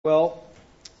Well,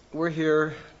 we're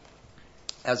here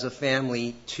as a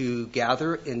family to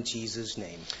gather in Jesus'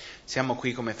 name. Siamo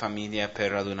qui come famiglia per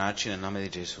radunarci nel nome di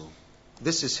Gesù.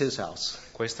 This is his house.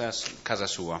 Questa è casa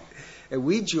sua. And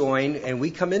we join and we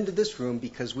come into this room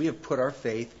because we have put our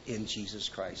faith in Jesus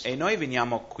Christ. E noi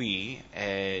veniamo qui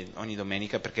ogni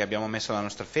domenica perché abbiamo messo la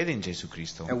nostra fede in Gesù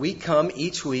Cristo. And we come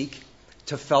each week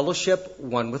to fellowship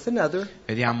one with another.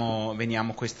 Veniamo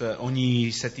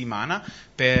ogni settimana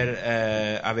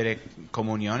per avere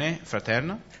comunione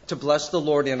fraterna, To bless the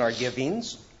Lord in our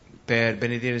givings. per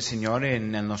benedire il Signore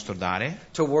nel nostro dare,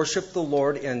 To worship the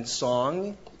Lord in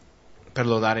song. per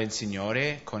lodare il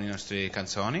Signore con le nostre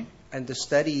canzoni And to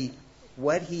study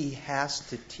what He has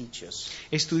to teach us.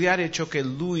 e studiare ciò che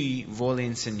Lui vuole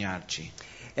insegnarci.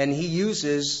 And He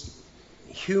uses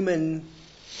human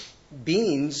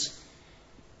beings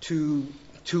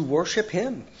to worship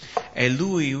Him. E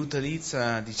Lui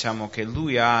utilizza, che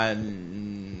Lui ha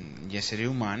gli esseri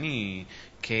umani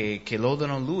che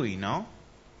lodano Lui, no?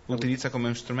 Utilizza come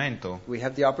un strumento. We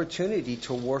have the opportunity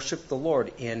to worship the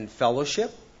Lord in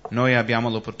fellowship, Noi abbiamo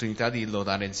l'opportunità di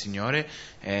lodare il Signore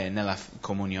nella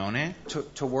comunione,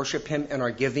 to worship Him in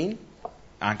our giving,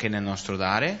 anche nel nostro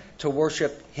dare, to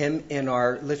worship Him in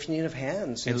our lifting of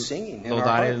hands and singing in our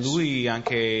lodare hearts. Lui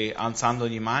anche alzando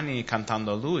le mani e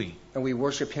cantando a Lui. And we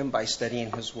worship Him by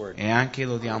studying His Word. E anche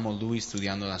lodiamo Lui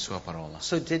studiando la Sua parola.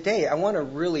 So today I want to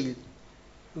really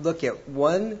look at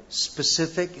one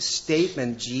specific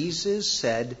statement Jesus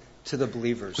said to the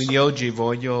believers. Quindi oggi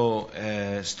voglio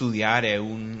studiare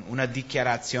una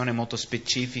dichiarazione molto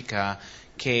specifica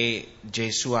che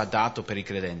Gesù ha dato per i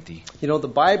credenti. You know, the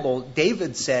Bible,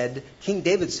 King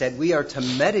David said, we are to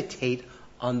meditate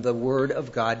on the Word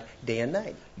of God day and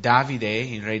night.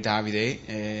 Il re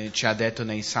Davide, ci ha detto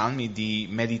nei Salmi di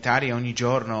meditare ogni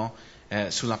giorno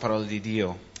sulla parola di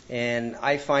Dio. And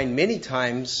I find many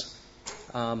times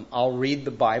I'll read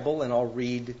the Bible and I'll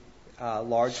read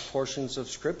large portions of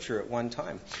Scripture at one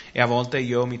time. E a volte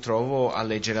io mi trovo a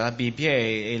leggere la Bibbia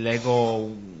e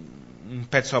leggo un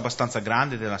pezzo abbastanza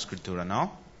grande della scrittura,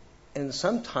 no? And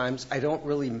sometimes I don't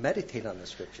really meditate on the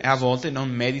Scriptures. E a volte non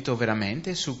medito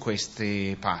veramente su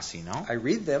questi passi, no? I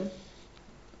read them,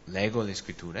 Leggo le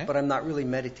scritture, but I'm not really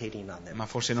meditating on them. ma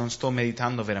forse non sto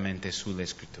meditando veramente sulle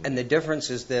scritture. And the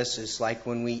difference is this, is like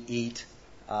when we eat,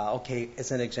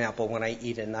 as an example, when I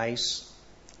eat a nice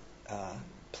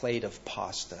plate of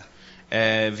pasta.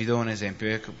 Vi do un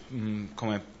esempio,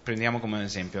 prendiamo come un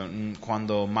esempio,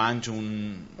 quando mangio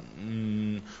un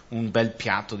bel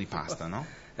piatto di pasta, no?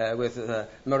 With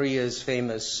Maria's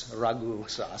famous ragu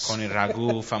sauce. Con il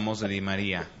ragù famoso di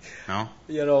Maria, no?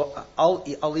 You know, I'll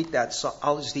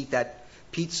just eat that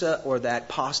pizza or that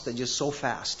pasta just so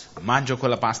fast, Mangio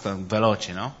quella pasta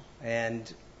veloce, no?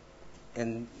 and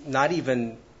not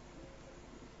even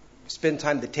spend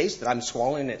time to taste it. I'm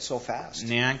swallowing it so fast.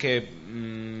 Neanche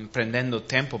prendendo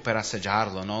tempo per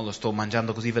assaggiarlo, no? Lo sto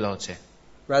mangiando così veloce.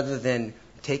 Rather than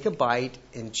take a bite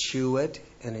and chew it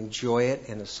and enjoy it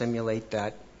and assimilate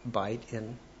that bite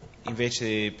in. Invece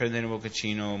di prendere un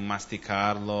pochettino,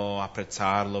 masticarlo,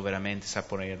 apprezzarlo, veramente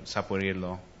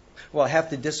saporirlo. Well, I have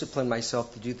to discipline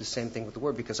myself to do the same thing with the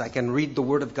Word, because I can read the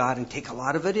Word of God and take a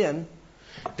lot of it in.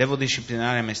 Devo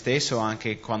disciplinare me stesso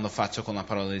anche quando faccio con la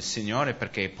parola del Signore,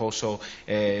 perché posso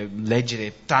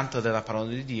leggere tanto della parola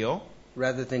di Dio,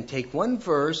 Rather than take one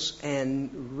verse and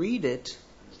read it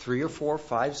 3 or 4,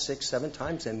 5, 6, 7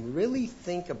 times and really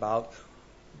think about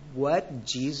what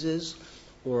Jesus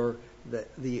or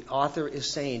the author is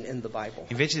saying in the Bible.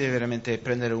 invece di veramente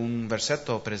prendere un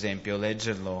versetto, per esempio,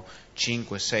 leggerlo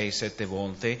 5, 6, 7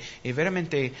 volte e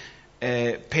veramente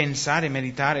pensare,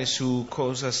 meditare su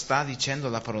cosa sta dicendo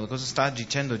la parola, cosa sta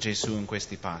dicendo Gesù in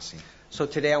questi passi. So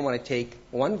today I want to take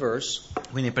one verse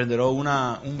Quindi prenderò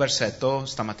un versetto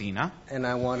stamattina and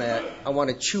I want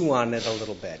to chew on it a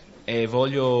little bit. e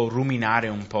voglio ruminare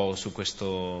un po' su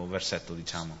questo versetto,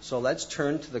 diciamo. So let's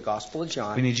turn to the Gospel of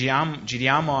John, Quindi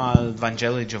giriamo al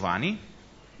Vangelo di Giovanni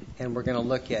and we're going to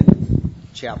look at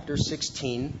chapter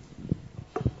 16,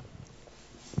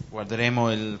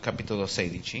 guarderemo il capitolo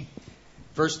 16,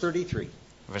 verse 33.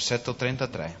 versetto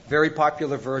 33. Very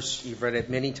popular verse. You've read it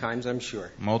many times, I'm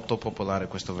sure. Molto popolare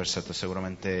questo versetto,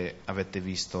 sicuramente avete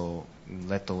letto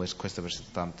questo versetto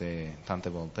tante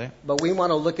volte. But we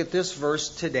want to look at this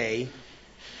verse today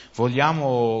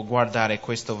Vogliamo guardare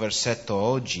questo versetto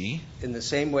oggi in the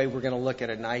same way we're going to look at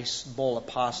a nice bowl of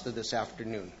pasta this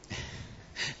afternoon.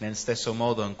 nel stesso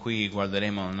modo in cui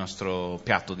guarderemo il nostro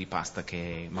piatto di pasta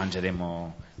che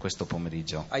mangeremo questo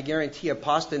pomeriggio. I guarantee you,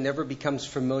 pasta never becomes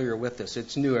familiar with us.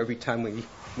 It's new every time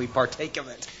we partake of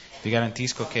it. Vi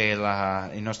garantisco che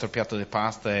il nostro piatto di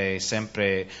pasta è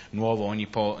sempre nuovo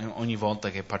ogni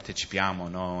volta che partecipiamo,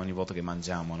 no? Ogni volta che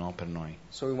mangiamo, no? Per noi.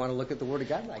 So we want to look at the Word of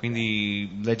God like that.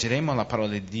 Quindi leggeremo la parola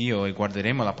di Dio e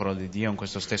guarderemo la parola di Dio in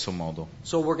questo stesso modo.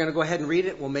 So we're going to go ahead and read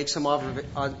it. We'll make some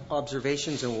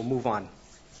observations and we'll move on.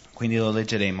 Quindi lo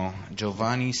leggeremo.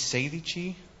 Giovanni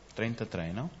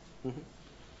 16:33, no? Mm-hmm.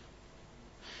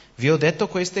 Vi ho detto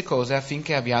queste cose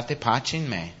affinché abbiate pace in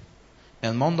me.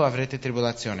 Nel mondo avrete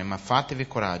tribolazione, ma fatevi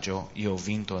coraggio, io ho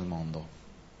vinto il mondo.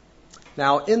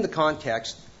 Now, in the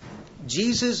context,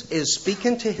 Jesus is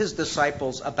speaking to his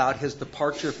disciples about his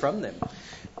departure from them.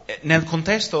 Nel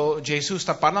contesto Gesù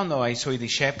sta parlando ai suoi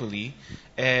discepoli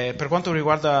per quanto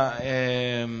riguarda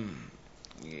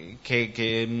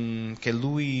che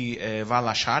lui va a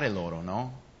lasciare loro,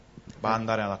 no? Va ad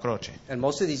andare alla croce. And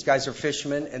most of these guys are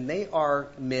fishermen, and they are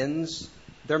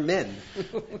they're men.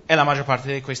 E la maggior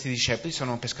parte di questi discepoli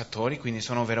sono pescatori, quindi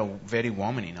sono veri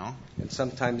uomini, no? And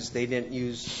sometimes they didn't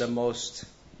use the most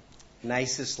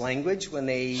nicest language when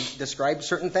they described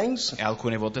certain things. E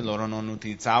alcune volte loro non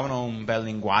utilizzavano un bel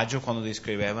linguaggio quando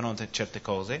descrivevano certe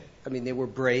cose. I mean, they were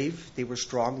brave, they were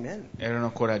strong men.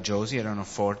 Erano coraggiosi, erano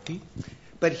forti.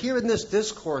 But here in this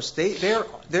discourse,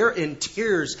 they're in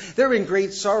tears, they're in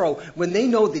great sorrow when they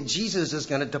know that Jesus is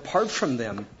going to depart from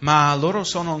them. Ma loro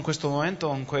sono in questo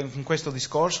momento, in questo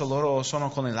discorso, loro sono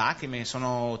con le lacrime,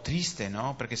 sono triste,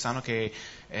 no? Perché sanno che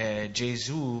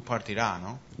Gesù partirà,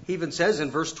 no? He even says in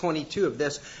verse 22 of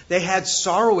this, they had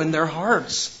sorrow in their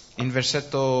hearts. In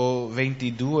versetto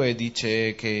 22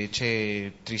 dice che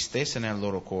c'è tristezza nel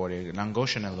loro cuore,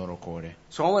 l'angoscia nel loro cuore.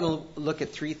 So I want to look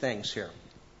at three things here.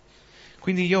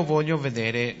 Quindi io voglio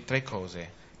vedere tre cose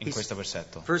in questo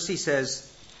versetto. First he says,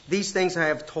 these things I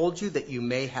have told you that you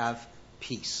may have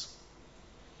peace.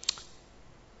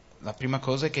 La prima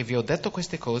cosa è che vi ho detto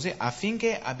queste cose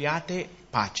affinché abbiate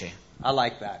pace. I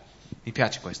like that. Mi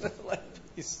piace questo. I like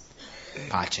peace.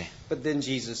 Pace. But then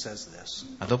Jesus says this.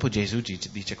 Ma dopo Gesù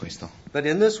dice questo. But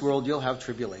in this world you'll have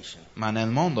tribulation. Ma nel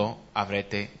mondo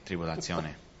avrete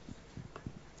tribolazione.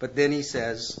 But then he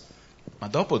says, Ma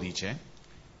dopo dice,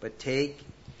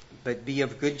 but be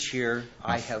of good cheer,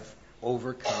 I have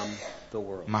overcome the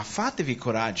world. ma fatevi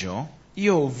coraggio,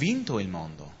 io ho vinto il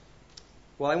mondo.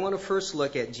 Well, I want to first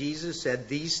look at Jesus said,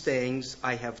 these things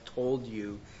I have told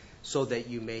you so that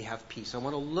you may have peace. I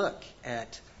want to look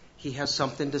at, he has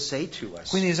something to say to us.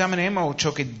 Quindi esamineremo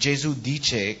ciò che Gesù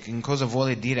dice, in cosa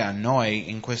vuole dire a noi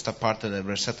in questa parte del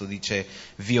versetto. Dice,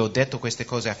 vi ho detto queste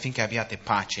cose affinché abbiate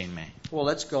pace in me. Well,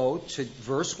 let's go to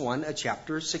verse 1 of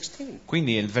chapter 16.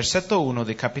 Quindi il versetto 1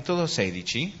 del capitolo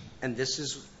 16 And this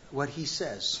is what he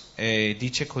says.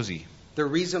 dice così. The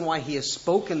reason why he has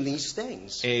spoken these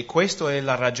things. E questa è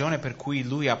la ragione per cui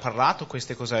lui ha parlato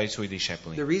queste cose ai suoi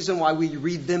discepoli. The reason why we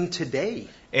read them today.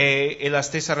 E è la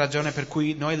stessa ragione per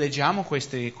cui noi leggiamo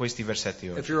questi versetti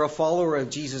If oggi. you're a follower of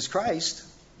Jesus Christ,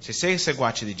 Se sei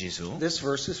seguace di Gesù, this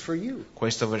verse is for you.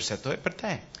 questo versetto è per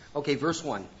te. Okay, verse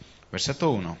 1. Versetto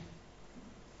 1.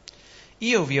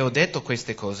 Io vi ho detto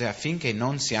queste cose affinché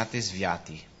non siate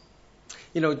sviati.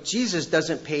 You know, Jesus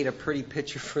doesn't paint a pretty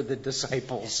picture for the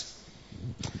disciples.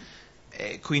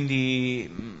 E quindi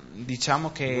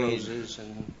diciamo che Roses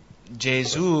and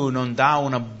Gesù non dà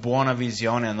una buona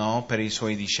visione, no, per i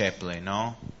suoi discepoli,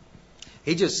 no?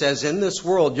 he just says, in this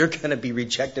world, you're going to be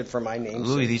rejected for my name's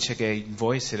Lui sake. dice che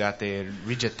voi sarete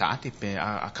rigettati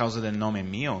a causa del nome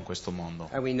mio in questo mondo.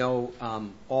 And we know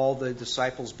all the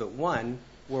disciples but one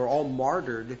were all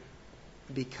martyred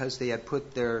because they had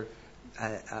put their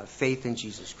faith in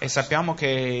Jesus E Christ. sappiamo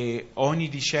che ogni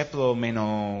discepolo,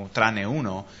 meno tranne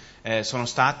uno, sono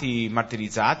stati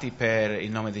martirizzati per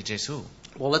il nome di Gesù.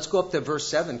 Well, let's go up to verse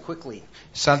 7 quickly.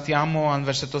 Saltiamo al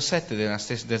versetto 7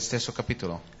 del stesso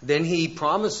capitolo. Then he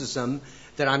promises them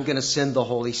that I'm going to send the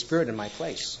Holy Spirit in my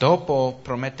place. Dopo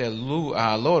promette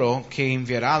a loro che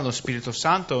invierà lo Spirito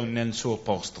Santo nel suo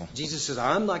posto. Jesus says,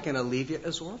 I'm not going to leave you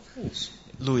as orphans.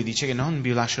 Lui dice che non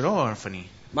vi lascerò orfani.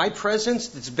 My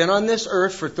presence that's been on this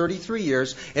earth for 33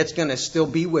 years, it's going to still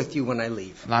be with you when I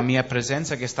leave. La mia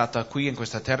presenza che è stata qui in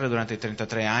questa terra durante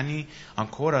 33 anni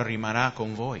ancora rimarrà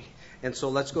con voi. And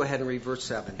so let's go ahead and read verse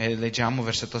 7. E leggiamo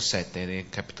versetto 7 del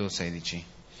capitolo 16.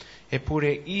 Eppure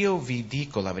io vi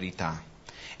dico la verità.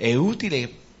 È utile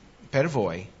per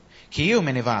voi che io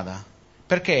me ne vada,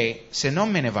 perché se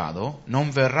non me ne vado non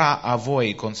verrà a voi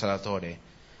il Consolatore,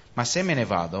 ma se me ne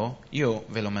vado io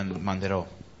ve lo manderò.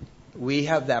 We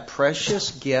have that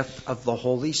precious gift of the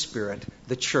Holy Spirit,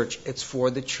 the church. It's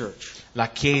for the church. La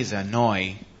Chiesa,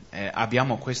 noi,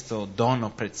 abbiamo questo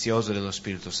dono prezioso dello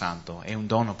Spirito Santo, è un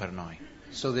dono per noi.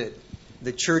 So that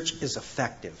the church is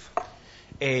effective.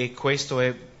 E questo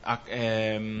è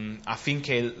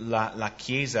affinché la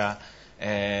Chiesa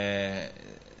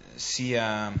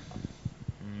sia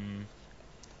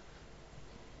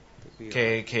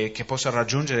che possa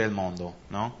raggiungere il mondo,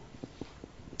 no?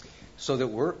 So that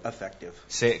we're effective.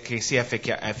 Che sia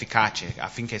efficace,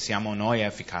 affinché siamo noi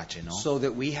efficaci, no? So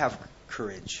that we have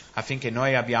courage. Affinché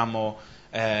noi abbiamo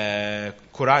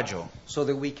coraggio So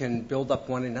that we can build up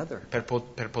one another. per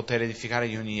poter edificare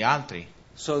gli uni gli altri,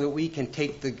 So that we can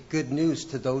take the good news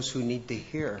to those who need to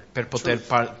hear. per poter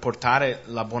portare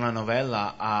la buona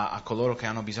novella a coloro che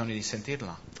hanno bisogno di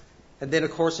sentirla. And then,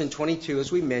 of course, in 22,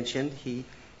 as we mentioned,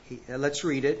 let's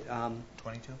read it.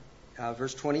 22?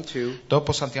 Verse 22.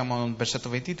 Dopo saltiamo al versetto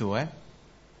 22.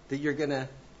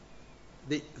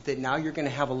 That now you're going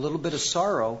to have a little bit of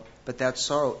sorrow, but that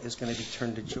sorrow is going to be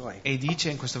turned to joy. E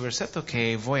dice in questo versetto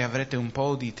che voi avrete un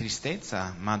po' di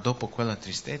tristezza, ma dopo quella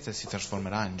tristezza si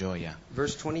trasformerà in gioia.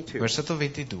 Verse 22. Versetto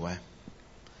 22.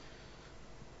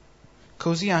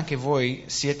 Così anche voi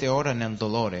siete ora nel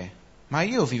dolore, ma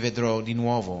io vi vedrò di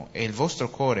nuovo e il vostro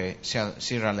cuore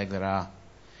si rallegrerà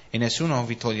e nessuno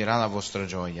vi toglierà la vostra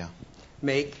gioia.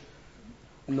 Make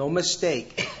no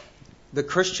mistake. The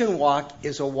Christian walk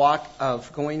is a walk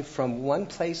of going from one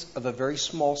place of a very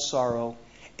small sorrow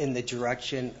in the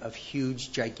direction of huge,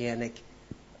 gigantic,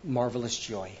 marvelous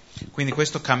joy. Quindi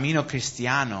questo cammino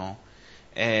cristiano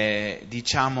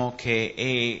diciamo che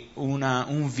è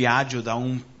un viaggio da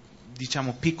un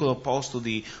piccolo posto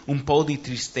di un po' di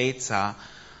tristezza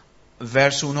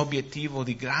verso un obiettivo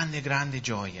di grande, grande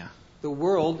gioia. The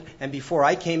world, and before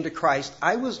I came to Christ,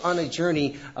 I was on a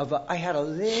journey I had a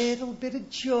little bit of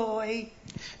joy,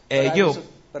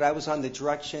 but I was on the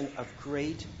direction of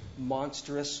great,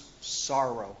 monstrous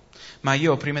sorrow. Ma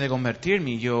io prima di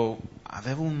convertirmi io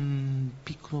avevo un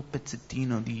piccolo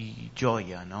pezzettino di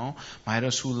gioia, no? Ma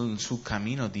ero sul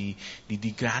cammino di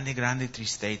grande, grande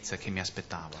tristezza che mi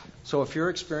aspettava. So if you're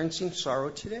experiencing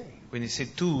sorrow today, quindi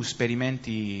se tu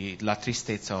sperimenti la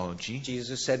tristezza oggi,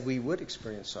 Jesus said we would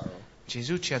experience sorrow.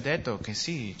 Gesù ci ha detto che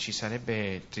sì, ci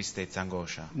sarebbe tristezza,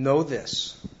 angoscia. Know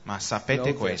this. Ma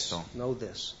sapete questo. Know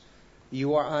this.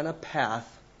 You are on a path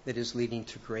that is leading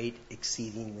to great,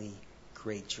 exceedingly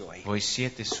great joy. Voi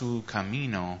siete sul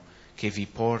cammino che vi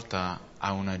porta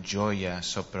a una gioia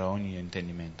sopra ogni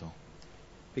intendimento.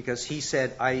 Because he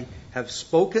said, I have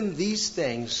spoken these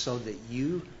things so that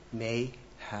you may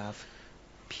have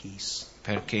peace.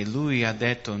 Perché lui ha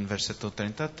detto in versetto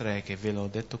 33 che ve l'ho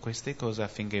detto queste cose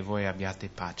affinché voi abbiate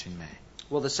pace in me.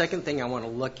 Well, the second thing I want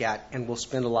to look at, and we'll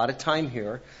spend a lot of time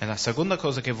here. E la seconda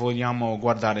cosa che vogliamo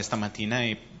guardare stamattina,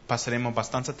 e passeremo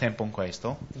abbastanza tempo in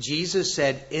questo. Jesus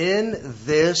said, in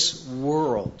this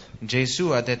world. Gesù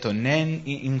ha detto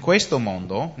in questo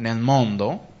mondo, nel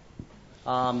mondo.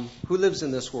 Who lives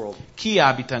in this world? Chi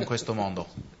abita in questo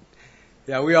mondo?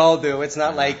 Yeah, we all do. It's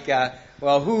not like,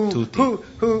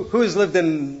 who has lived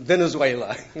in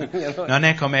Venezuela? Non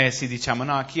è come se diciamo,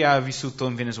 no, chi ha vissuto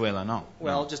in Venezuela, no.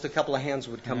 Well, just a couple of hands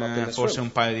would come up in this forse room.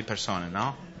 un paio di persone,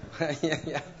 no?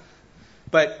 yeah.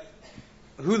 But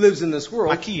who lives in this world?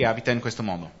 Ma chi abita in questo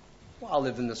mondo? We all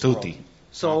live in this Tutti. world.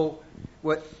 So,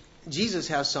 what Jesus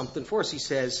has something for us. He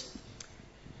says,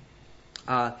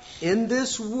 in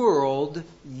this world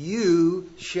you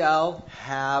shall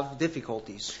have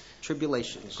difficulties.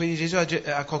 Tribulations. Quindi Gesù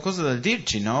ha qualcosa da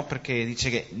dirci, no? Perché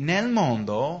dice che nel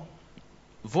mondo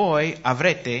voi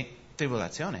avrete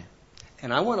tribolazione.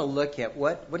 And I want to look at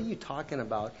what are you talking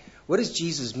about? What does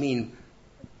Jesus mean,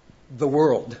 the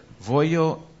world?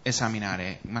 Voglio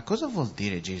esaminare, ma cosa vuol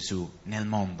dire Gesù nel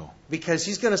mondo? Because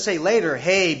he's going to say later,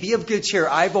 hey, be of good cheer,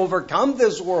 I've overcome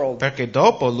this world. Perché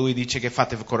dopo lui dice che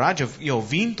fate coraggio, io ho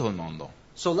vinto il mondo.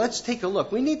 So let's take a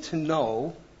look. We need to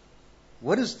know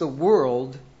what is the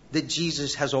world that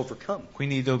Jesus has overcome.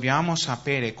 Quindi dobbiamo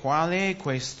sapere qual è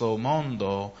questo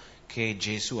mondo che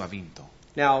Gesù ha vinto.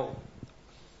 Now,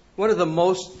 one of the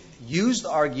most used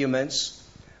arguments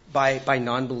by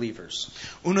non-believers.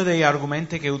 Uno degli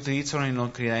argomenti che utilizzano i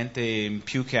non credenti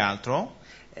più che altro.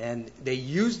 And they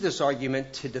use this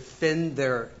argument to defend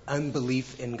their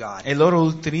unbelief in God. E loro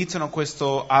utilizzano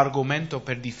questo argomento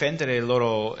per difendere il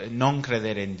loro non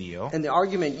credere in Dio. And the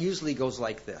argument usually goes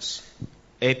like this.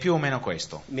 È più o meno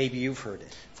questo. Maybe you've heard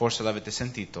it. Forse l'avete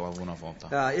sentito alguna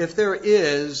volta. If there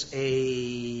is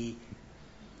a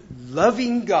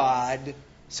loving God,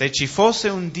 se ci fosse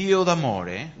un Dio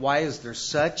d'amore, why is there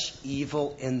such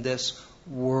evil in this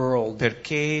world?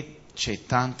 Perché c'è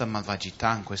tanta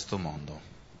malvagità in questo mondo?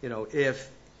 You know, if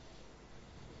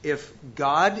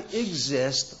God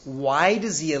exists, why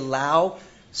does he allow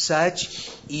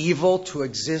such evil to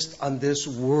exist on this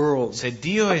world? Se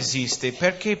Dio esiste,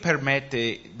 perché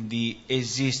permette di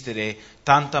esistere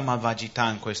tanta malvagità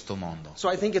in questo mondo? So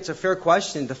I think it's a fair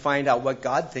question to find out what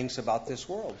God thinks about this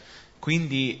world.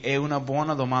 Quindi è una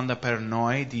buona domanda per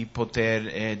noi di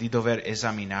dover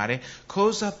esaminare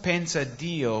cosa pensa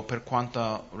Dio per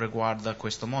quanto riguarda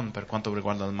questo mondo, per quanto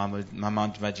riguarda la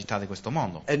malvagità di questo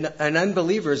mondo. An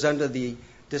unbeliever is under the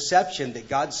deception that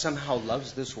God somehow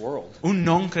loves this world. Un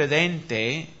non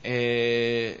credente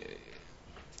è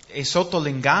sotto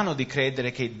l'inganno di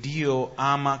credere che Dio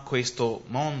ama questo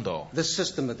mondo, The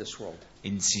system of this world.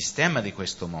 il sistema di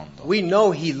questo mondo. We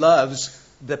know He loves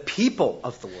the people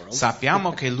of the world.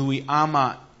 Sappiamo che Lui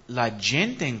ama la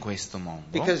gente in questo mondo,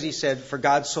 Because He said, for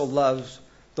God so loves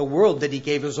the world that He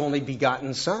gave His only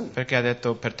begotten Son. perché ha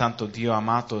detto, pertanto Dio ha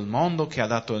amato il mondo che ha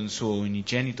dato il suo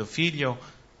unigenito figlio.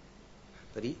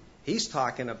 But He's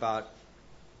talking about,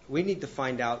 we need to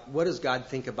find out, what does God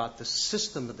think about the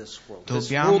system of this world? This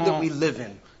world that we live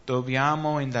in.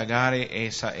 Dobbiamo indagare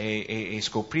e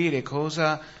scoprire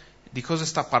di cosa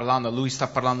sta parlando. Lui sta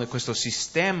parlando di questo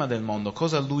sistema del mondo.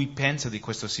 Cosa lui pensa di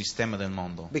questo sistema del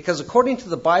mondo? Because according to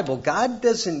the Bible, God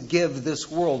doesn't give this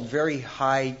world very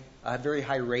high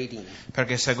rating.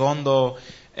 Perché secondo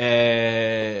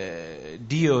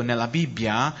Dio nella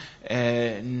Bibbia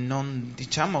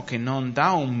diciamo che non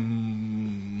dà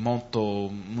una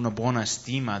buona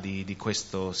stima di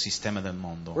questo sistema del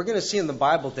mondo. We're going to see in the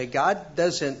Bible that God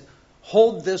doesn't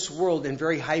hold this world in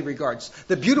very high regards.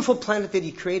 The beautiful planet that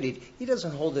He created, He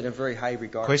doesn't hold it in very high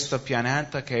regards. Questo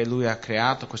pianeta che Lui ha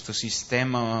creato, questo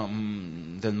sistema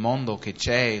del mondo che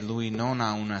c'è, Lui non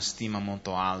ha una stima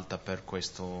molto alta per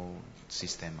questo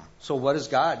sistema. So what is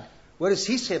God? What does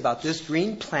He say about this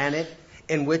green planet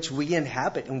in which we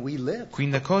inhabit and we live?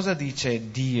 Quindi cosa dice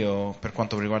Dio per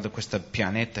quanto riguarda questo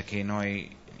pianeta che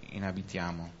noi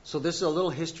inabitiamo? So this is a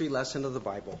little history lesson of the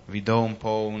Bible. Vi do un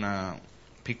po' una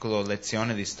piccola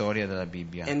lezione di storia della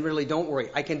Bibbia. And really, don't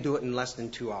worry, I can do it in less than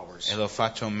 2 hours. E lo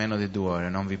faccio in meno di 2 ore,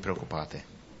 non vi preoccupate.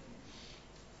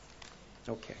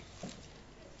 Okay.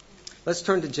 Let's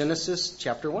turn to Genesis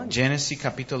chapter 1. Genesi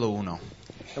capitolo 1.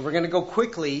 And we're going to go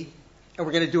quickly, and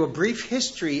we're going to do a brief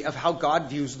history of how God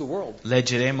views the world.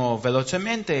 Leggeremo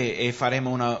velocemente e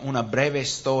faremo una breve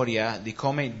storia di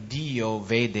come Dio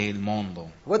vede il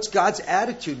mondo. What's God's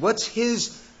attitude? What's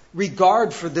His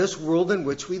regard for this world in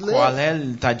which we Qual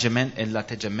live? è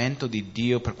l'atteggiamento di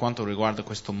Dio per quanto riguarda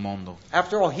questo mondo?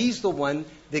 After all, He's the one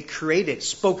that created,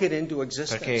 spoke it into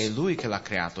existence. Perché è Lui che l'ha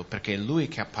creato, perché è Lui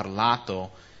che ha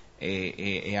parlato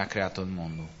e ha creato il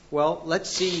mondo. Well, let's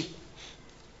see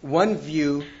one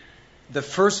view, the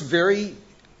first very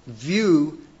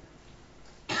view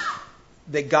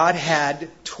that God had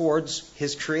towards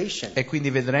His creation. E quindi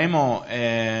vedremo,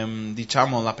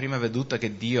 diciamo, la prima veduta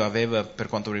che Dio aveva per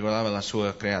quanto riguardava la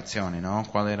sua creazione, no?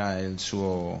 Qual era il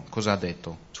suo, cosa ha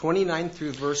detto? 29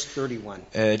 through verse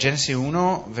 31. Genesi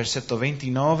 1, versetto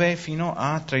 29 fino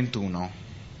a 31.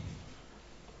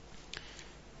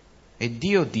 E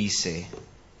Dio disse,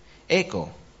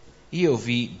 ecco, io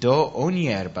vi do ogni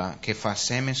erba che fa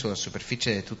seme sulla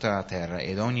superficie di tutta la terra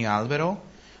ed ogni albero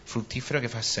fruttifero che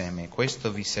fa seme,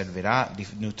 questo vi servirà di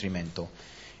nutrimento.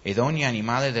 Ed ogni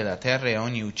animale della terra e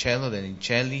ogni uccello degli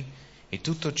cieli e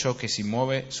tutto ciò che si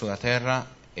muove sulla terra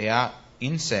e ha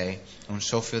in sé un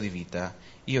soffio di vita,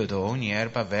 io do ogni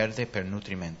erba verde per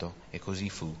nutrimento. E così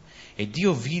fu. E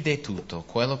Dio vide tutto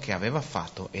quello che aveva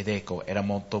fatto ed ecco, era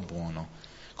molto buono.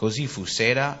 Così fu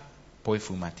sera, poi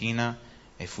fu mattina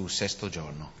e fu sesto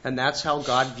giorno. And that's how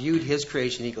God viewed His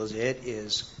creation. He goes, it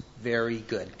is very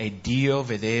good. E Dio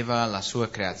vedeva la sua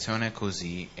creazione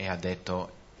così e ha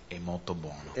detto, è molto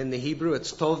buono. In the Hebrew,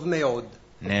 it's tov meod.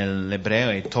 Nell'ebreo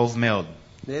è tov meod,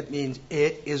 It means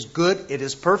it is good, it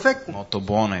is perfect. molto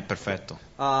buono e perfetto.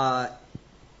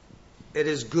 It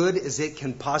is good as it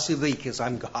can possibly be, because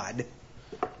I'm God.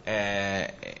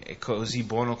 È così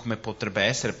buono come potrebbe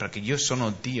essere perché io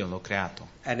sono Dio, l'ho creato.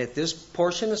 And at this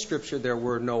portion of Scripture, there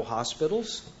were no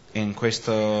hospitals, In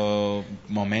questo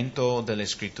momento delle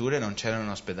scritture non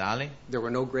c'erano ospedali, there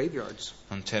were no graveyards.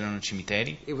 non c'erano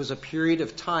cimiteri. It was a period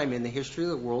of time in the history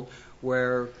of the world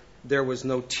where there was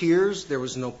no tears, there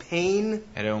was no pain,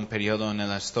 Era un periodo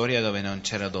nella storia dove non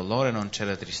c'era dolore, non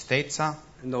c'era tristezza,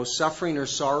 no suffering or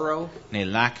sorrow. né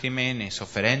lacrime, né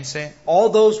sofferenze. All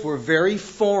those were very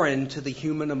foreign to the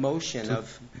human emotion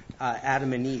of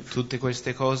Adam and Eve. Tutte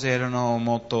queste cose erano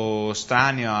molto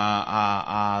strane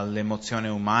alle emozioni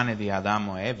umane di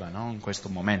Adamo e Eva, no? In questo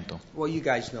momento. Well, you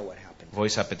guys know what happened. Voi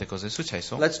sapete cosa è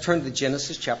successo? Let's turn to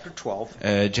Genesis chapter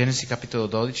 12, Genesi capitolo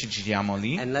 12, giriamo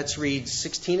lì and let's read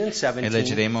 16 and e 17.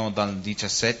 leggeremo dal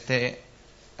 17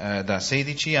 da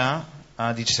 16 a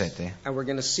 17. And we're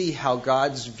going to see how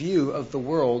God's view of the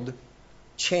world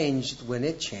changed when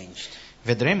it changed.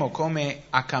 Vedremo come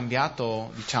ha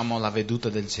cambiato, diciamo, la veduta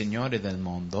del Signore del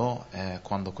mondo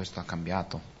quando questo ha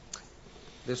cambiato.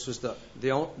 This was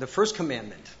the first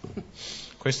commandment.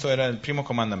 Questo era il primo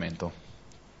comandamento.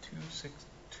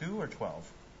 2 or 12?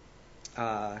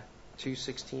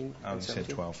 2:16 Oh, you said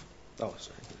 12. Oh,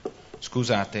 sorry.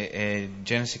 Scusate, è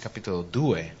Genesi capitolo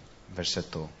 2,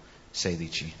 versetto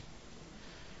 16.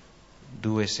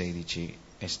 2, 16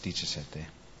 e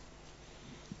 17.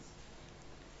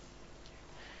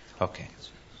 Ok.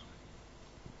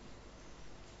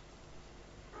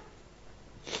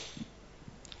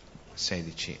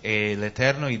 E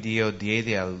l'Eterno Dio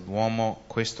diede all'uomo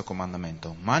questo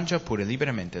comandamento: mangia pure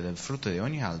liberamente del frutto di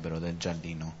ogni albero del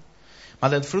giardino, ma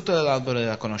del frutto dell'albero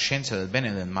della conoscenza del bene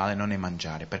e del male non ne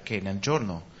mangiare, perché nel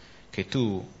giorno che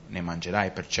tu ne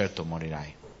mangerai per certo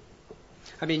morirai.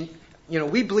 I mean,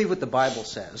 we believe what the Bible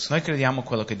says. Noi crediamo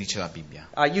quello che dice la Bibbia.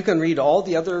 You can read all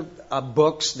the other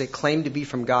books that claim to be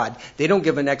from God. They don't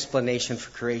give an explanation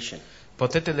for creation.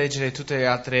 Potete leggere tutte le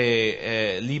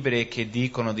altre libri che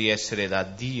dicono di essere da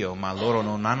Dio, ma loro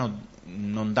non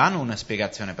danno una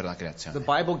spiegazione per la creazione. The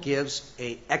Bible gives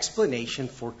an explanation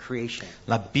for creation.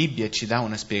 La Bibbia ci dà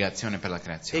una spiegazione per la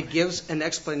creazione. It gives an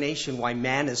explanation why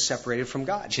man is separated from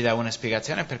God. Ci dà una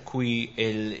spiegazione per cui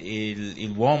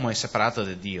l'uomo è separato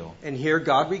da Dio. And here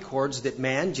God records that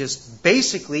man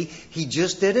he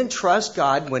just didn't trust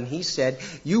God when he said,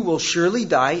 "You will surely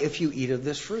die if you eat of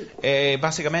this fruit." E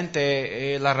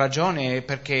basicamente la ragione è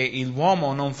perché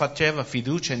l'uomo non faceva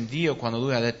fiducia in Dio quando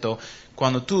lui ha detto: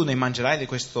 quando tu ne mangerai di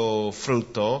questo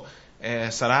frutto,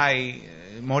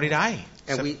 morirai.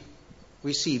 And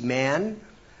we see man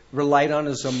relied on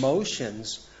his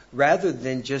emotions rather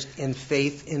than just in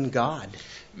faith in God.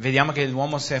 Vediamo che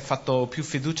l'uomo si è fatto più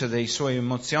fiducia delle sue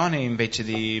emozioni invece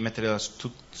di mettere la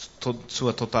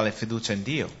sua totale fiducia in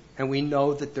Dio. And we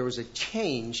know that there was a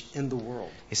change in the world.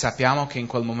 E sappiamo che in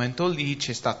quel momento lì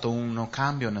c'è stato un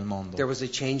cambio nel mondo. There was a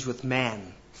change with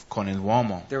man. Con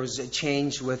l'uomo. There was a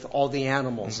change with all the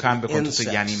animals. Un cambio con insects,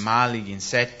 tutti gli animali, gli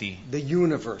insetti. The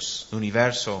universe.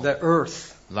 L'universo. The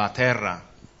earth. La terra.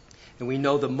 And we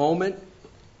know the moment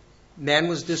man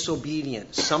was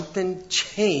disobedient, something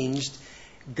changed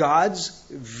God's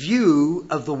view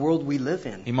of the world we live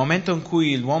in. Il momento in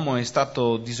cui l'uomo è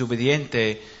stato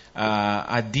disobbediente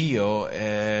a Dio,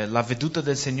 la veduta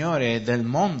del Signore e del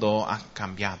mondo ha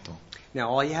cambiato.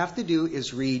 Now all you have to do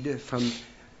is read from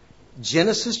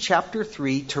Genesis chapter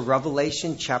 3 to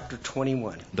Revelation chapter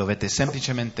 21. Dovete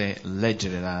semplicemente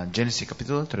leggere da Genesi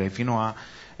capitolo 3 fino a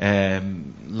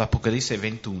l'Apocalisse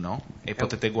 21 e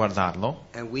potete guardarlo.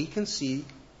 And we can see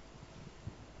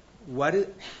what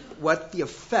the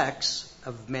effects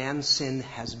of man's sin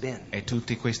has been. E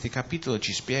tutti questi capitoli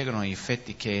ci spiegano gli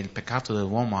effetti che il peccato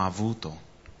dell'uomo ha avuto.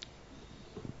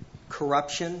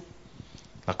 Corruption,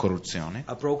 la corruzione,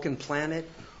 a broken planet,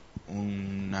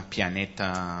 un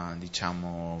pianeta,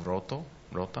 diciamo,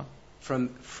 rota.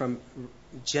 From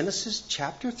Genesis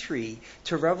chapter 3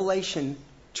 to Revelation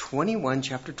 21,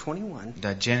 chapter 21.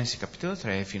 Da Genesi capitolo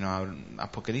 3 fino a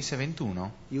Apocalisse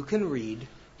 21. You can read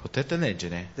potete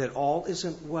leggere that all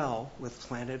isn't well with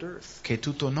planet Earth. Che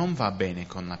tutto non va bene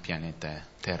con la pianeta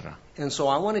Terra. And so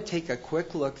I want to take a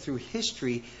quick look through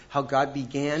history how God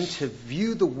began to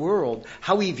view the world,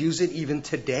 how he views it even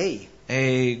today.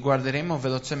 E guarderemo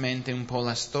velocemente un po'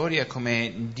 la storia,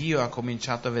 come Dio ha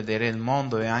cominciato a vedere il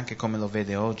mondo e anche come lo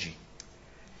vede oggi.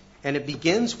 And it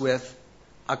begins with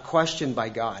a question by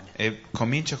God. E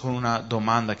comincia con una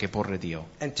domanda che porre Dio.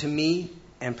 And to me,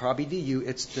 and probably to you,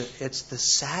 it's the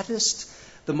saddest,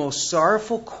 the most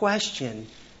sorrowful question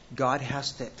God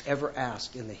has to ever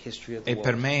ask in the history of the world. E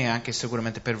per me, anche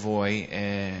sicuramente per voi,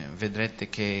 vedrete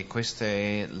che questa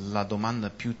è la domanda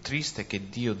più triste che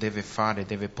Dio deve fare,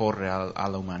 deve porre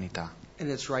all'umanità. And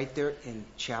it's right there in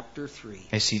chapter 3.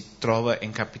 E si trova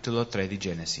in capitolo 3 di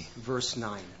Genesi. Verse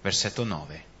 9. Versetto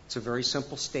 9. It's a very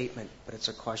simple statement, but it's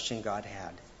a question God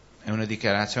had. È una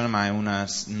dichiarazione, ma è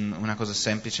una cosa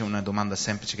semplice, una domanda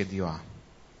semplice che Dio ha.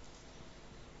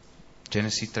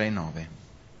 Genesi 3:9.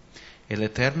 E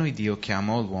l'Eterno Dio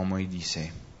chiamò l'uomo e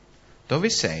disse: Dove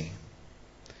sei?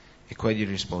 E quegli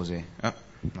rispose: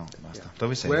 no, basta.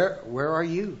 Dove sei? Where are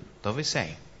you? Dove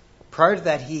sei? Prior to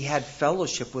that, he had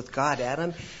fellowship with God.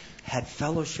 Adam had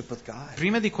fellowship with God.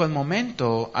 Prima di quel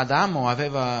momento Adamo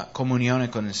aveva comunione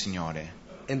con il Signore.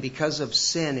 And because of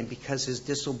sin and because his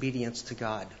disobedience to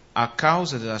God. A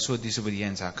causa della sua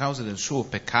disobbedienza, a causa del suo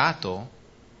peccato.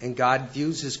 And God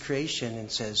views his creation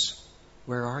and says,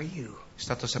 where are you? È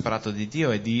stato separato di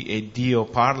Dio e Dio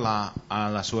parla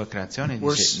alla sua creazione e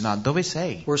dice, no, dove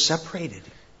sei? We're separated.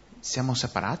 Siamo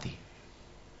separati.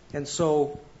 And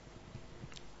so,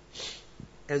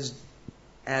 as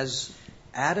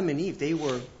Adam and Eve,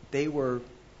 they were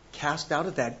cast out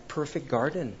of that perfect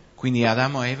garden. Quindi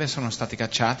Adamo e Eva sono stati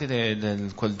cacciati da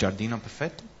quel giardino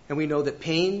perfetto. And we know that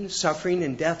pain, suffering,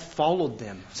 and death followed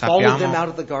them out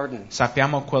of the garden.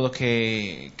 Sappiamo quello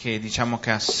che diciamo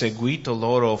che ha seguito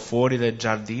loro fuori dal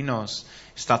giardino, è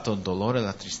stato il dolore,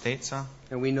 la tristezza,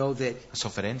 And we know that la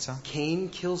sofferenza. Cain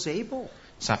kills Abel.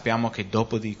 Sappiamo che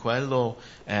dopo di quello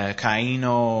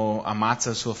Caino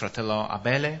ammazza il suo fratello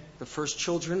Abele, The first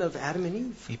children of Adam and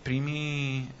Eve. i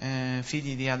primi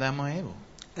figli di Adamo e Eva.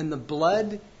 And the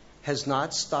blood has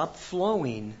not stopped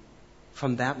flowing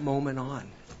from that moment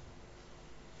on.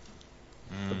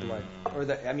 The blood,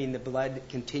 the blood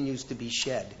continues to be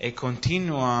shed. E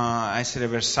continua a essere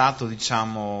versato,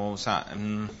 diciamo,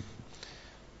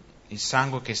 il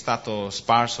sangue che è stato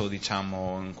sparso,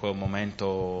 diciamo, in quel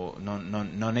momento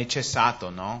non è cessato,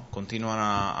 no? Continuano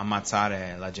a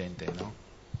ammazzare la gente, no?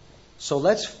 So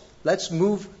let's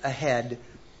move ahead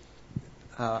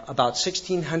about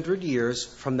 1600 years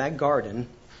from that garden.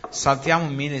 Saltiamo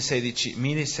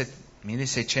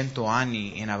 1600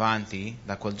 anni in avanti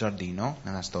da quel giardino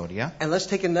nella storia. And let's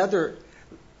take another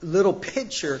little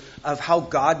picture of how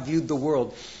God viewed the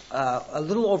world a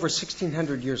little over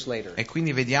 1600 years later. E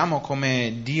quindi vediamo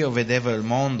come Dio vedeva il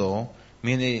mondo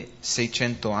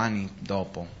 1600 anni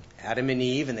dopo. Adam and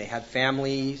Eve, and they had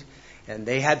families,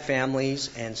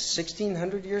 and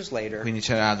 1600 years later. Quindi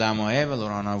c'era Adamo e Eva,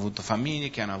 loro hanno avuto famiglie,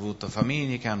 che hanno avuto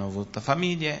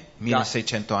famiglie,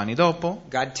 1600 anni dopo.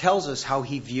 God tells us how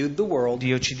he viewed the world.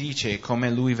 Dio ci dice come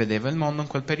lui vedeva il mondo in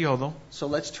quel periodo. So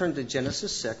let's turn to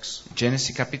Genesis 6.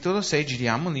 Genesi capitolo 6,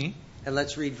 giriamo lì. And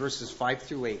let's read verses 5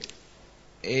 through 8.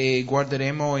 E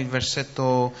guarderemo il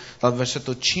versetto dal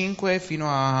versetto 5 fino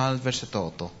al versetto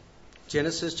 8.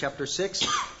 Genesis chapter 6,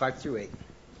 5 through 8.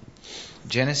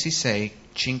 Genesi 6,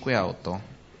 5 a 8.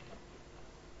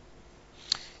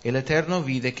 E l'Eterno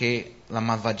vide che la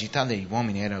malvagità degli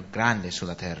uomini era grande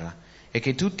sulla terra, e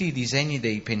che tutti i disegni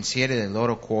dei pensieri del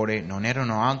loro cuore non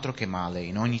erano altro che male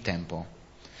in ogni tempo.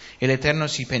 E l'Eterno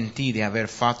si pentì di aver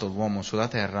fatto l'uomo sulla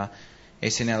terra, e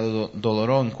se ne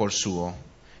addolorò in cuor suo.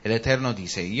 E l'Eterno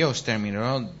disse, io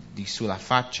sterminerò di sulla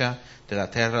faccia della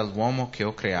terra l'uomo che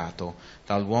ho creato,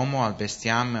 dall'uomo al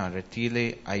bestiame, al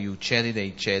rettile, agli uccelli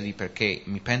dei cieli, perché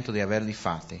mi pento di averli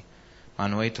fatti. Ma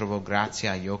Noè trovò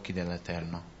grazia agli occhi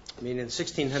dell'Eterno. In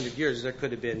 1600 years there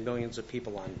could have been millions of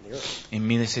people on the earth. In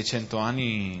 1600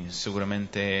 anni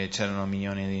sicuramente c'erano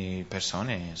milioni di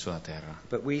persone sulla terra.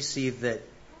 But we see that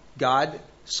God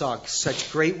saw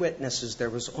such great witnesses, there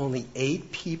was only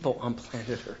 8 people on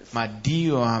planet Earth. Ma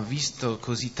Dio ha visto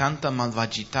così tanta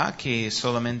malvagità che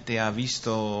ha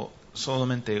visto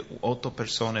solamente 8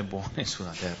 persone buone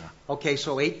sulla terra. Okay,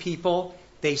 so 8 people,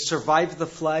 they survived the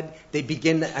flood, they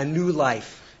begin a new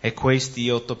life. E questi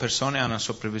 8 persone hanno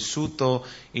sopravvissuto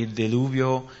il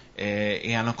diluvio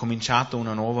e hanno cominciato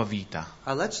una nuova vita.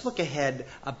 Let's look ahead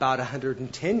about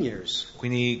 110 years.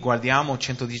 Quindi guardiamo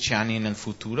 110 anni nel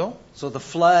futuro. So the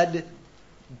flood,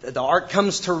 the ark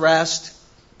comes to rest,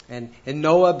 and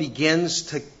Noah begins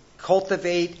to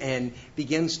cultivate and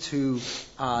begins to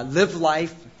live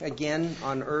life again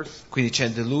on earth. Quindi c'è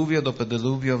il diluvio, dopo il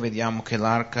diluvio vediamo che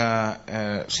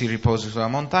l'arca si riposa sulla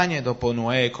montagna, e dopo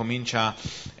Noè comincia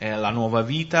la nuova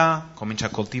vita, comincia a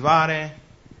coltivare.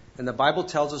 And the Bible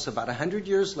tells us about 100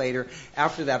 years later,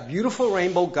 after that beautiful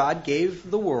rainbow God gave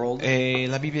the world. E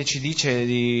la Bibbia ci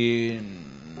dice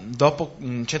dopo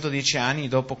 110 anni,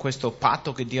 dopo questo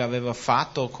patto che Dio aveva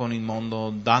fatto con il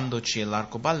mondo, dandoci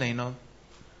l'arcobaleno.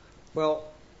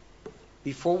 Well,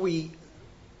 before we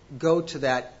go to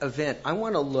that event, I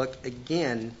want to look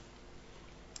again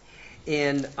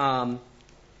in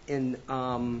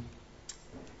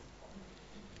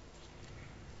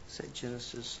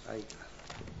Genesis.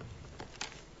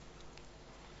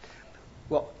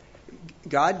 Well,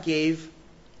 God gave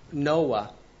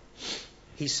Noah,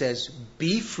 he says,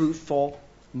 be fruitful,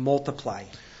 multiply.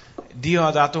 Dio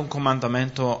ha dato un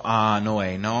comandamento a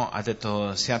Noè, no? Ha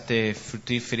detto siate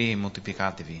fruttiferi e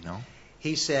moltiplicatevi, no?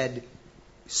 He said,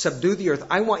 subdue the earth.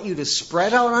 I want you to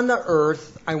spread out on the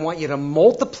earth. I want you to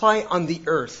multiply on the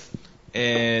earth.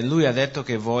 E lui ha detto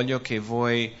che voglio che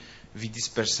voi vi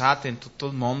dispersate in tutto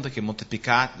il mondo, che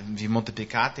vi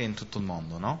moltiplicate in tutto il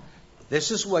mondo, no?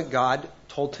 This is what God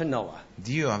told to Noah.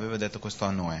 Dio aveva detto questo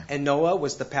a Noè. And Noah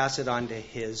was to pass it on to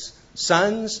his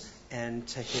sons and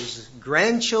to his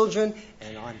grandchildren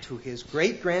and on to his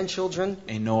great-grandchildren.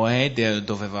 E Noè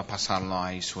doveva passarlo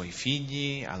ai suoi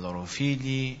figli, ai loro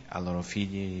figli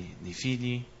di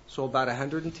figli. So about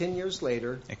 110 years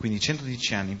later, E quindi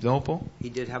 110 anni dopo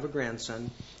he did have a grandson.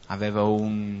 aveva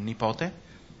un nipote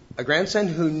A grandson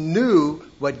who knew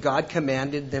what God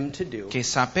commanded them to do. che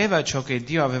sapeva ciò che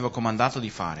Dio aveva comandato di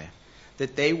fare,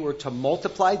 That they were to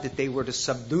multiply, that they were to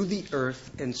subdue the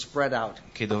earth and spread out.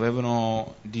 che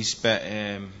dovevano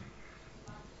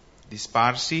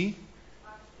dispargersi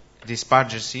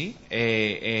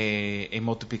e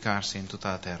moltiplicarsi in tutta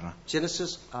la terra.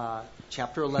 Genesis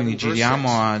chapter 11, Quindi verse giriamo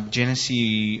 6. a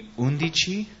Genesi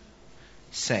 11,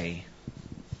 6.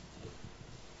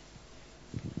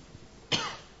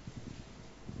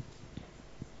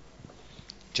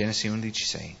 Genesi 11,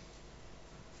 6.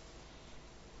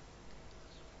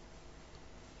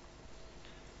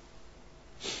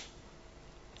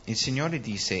 Il Signore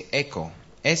disse: ecco,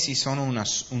 essi sono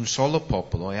un solo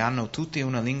popolo e hanno tutti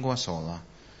una lingua sola.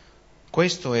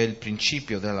 Questo è il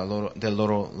principio del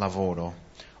loro lavoro.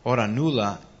 Ora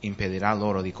nulla impedirà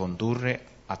loro di condurre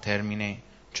a termine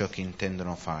ciò che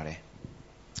intendono fare.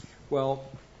 Well,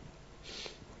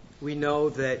 we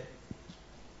know that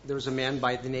there was a man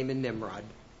by the name of Nimrod.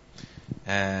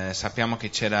 Sappiamo che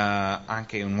c'era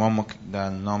anche un uomo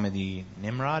dal nome di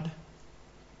Nimrod.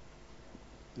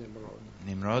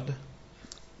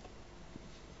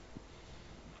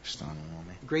 Strano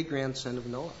nome. Great grandson of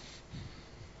Noah.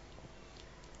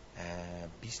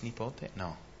 Bisnipote?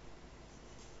 No.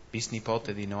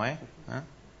 Bisnipote di Noè?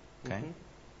 Ok. Mhm.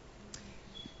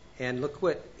 And look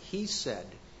what he said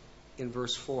in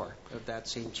verse 4 of that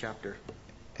same chapter.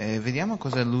 Vediamo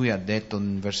cosa lui ha detto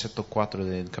nel versetto 4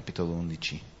 del capitolo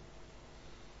 11.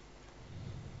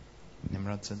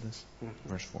 Nimrod said this?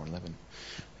 Verse 4,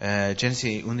 11.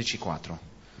 Genesi 11:4.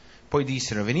 Poi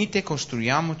dissero: venite,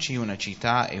 costruiamoci una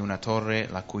città e una torre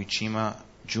la cui cima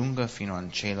giunga fino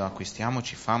al cielo,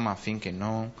 acquistiamoci fama affinché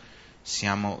non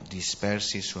siamo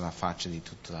dispersi sulla faccia di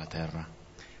tutta la terra.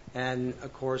 And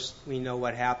of course, we know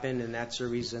what happened, and that's the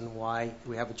reason why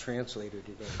we have a translator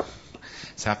today.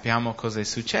 Sappiamo cosa è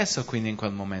successo quindi in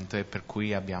quel momento e per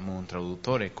cui abbiamo un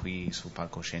traduttore qui sul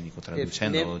palcoscenico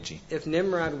traducendo oggi. If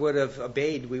Nimrod would have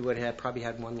obeyed, we would have probably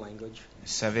had one language.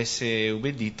 Se avesse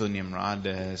ubbidito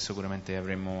Nimrod sicuramente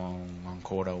avremmo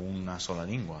ancora una sola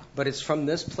lingua. But it's from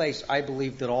this place, I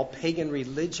believe, that all pagan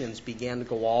religions began to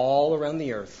go all around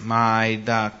the earth. Ma è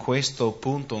da questo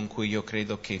punto in cui io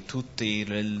credo che tutte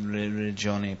le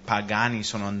religioni pagane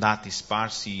sono andate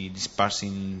disparsi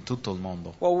in tutto il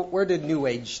mondo. Well, where did New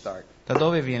Age start? Da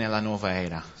dove viene la nuova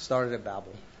era? Started at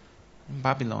Babel. In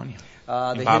Babilonia.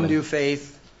 The Babel. Hindu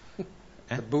faith,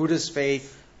 the Buddhist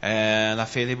faith, La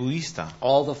fede buddista,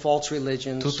 all the false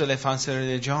religions, tutte le false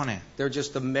religioni they're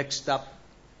just a mixed up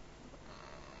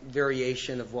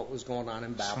variation of what was going on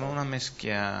in sono Babel.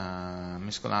 una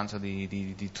mescolanza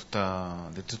di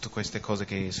tutte queste cose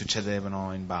che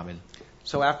succedevano in Babel.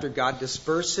 So after God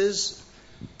disperses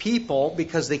people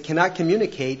because they cannot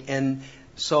communicate, and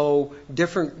so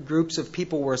different groups of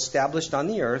people were established on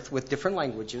the earth with different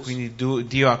languages. Quindi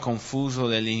Dio ha confuso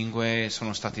le lingue,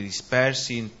 sono stati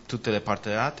dispersi in tutte le parti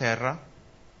della terra.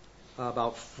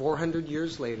 About 400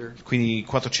 years later, Quindi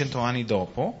 400 anni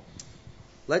dopo,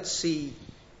 let's see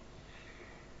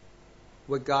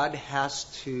what God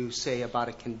has to say about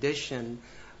a condition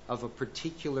of a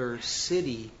particular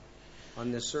city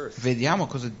on this earth. vediamo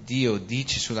cosa Dio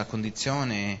dice sulla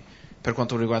condizione per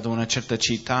quanto riguarda una certa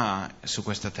città su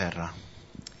questa terra.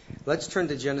 Let's turn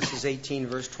to Genesis 18,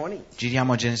 verse 20.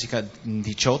 Giriamo a Genesi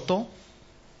 18,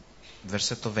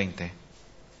 versetto 20.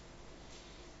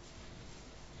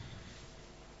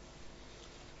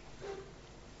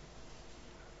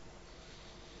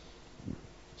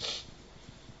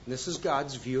 This is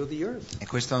God's view of the earth. E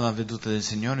questa è la veduta del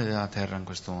Signore della terra in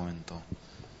questo momento,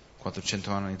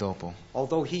 400 anni dopo.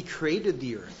 Although He created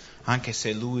the earth, Anche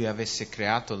se Lui avesse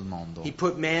creato il mondo, He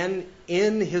put man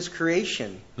in His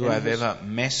creation. Lui And aveva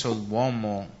messo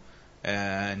l'uomo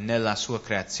nella sua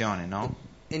creazione, no?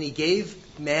 And He gave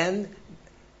man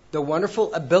the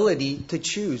wonderful ability to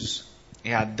choose.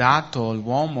 E ha dato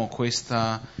all'uomo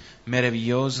questa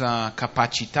meravigliosa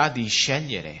capacità di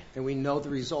scegliere. And we know the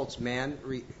results. Man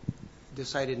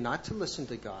decided not to listen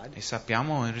to God, E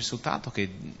sappiamo il risultato,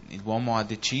 che l'uomo ha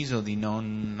deciso di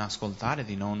non ascoltare,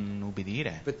 di non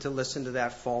ubbidire, but to listen to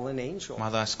that fallen angel. ma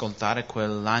ad ascoltare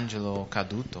quell'angelo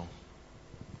caduto.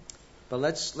 But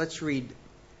let's read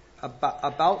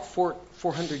about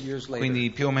 400 years later.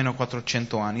 Quindi più o meno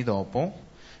 400 anni dopo,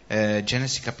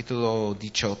 Genesi capitolo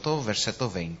 18, versetto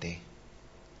 20.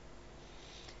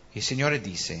 Il Signore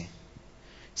disse: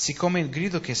 siccome il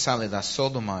grido che sale da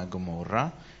Sodoma e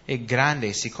Gomorra è grande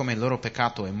e siccome il loro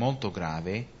peccato è molto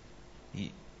grave,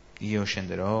 io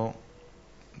scenderò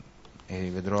e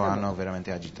vedrò hanno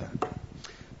veramente agitato.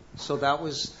 So that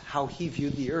was how he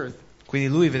viewed the earth. Quindi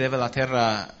lui vedeva la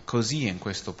terra così in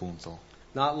questo punto.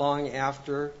 Not long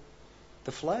after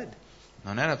the flood.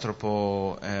 Non era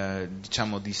troppo,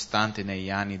 distante negli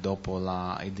anni dopo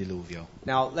il diluvio.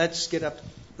 Now let's get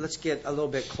a little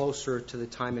bit closer to the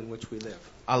time in which we live.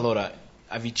 Allora,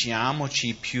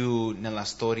 avviciniamoci più nella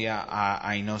storia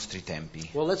ai nostri tempi.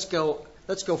 Well, let's go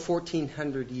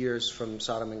 1400 years from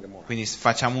Sodom and Gomorrah. Quindi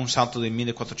facciamo un salto di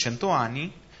 1400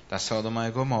 anni da Sodoma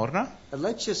e Gomorra. And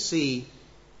let's just see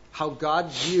how God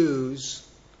views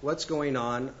what's going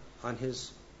on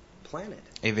his planet.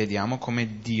 E vediamo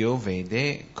come Dio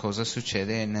vede cosa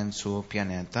succede nel suo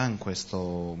pianeta in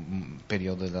questo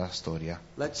periodo della storia.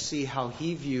 Let's see how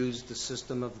he views the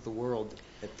system of the world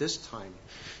at this time.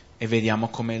 E vediamo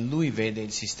come lui vede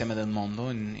il sistema del mondo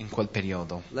in quel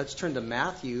periodo. Let's turn to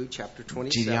Matthew chapter 27.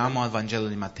 Giriamo al Vangelo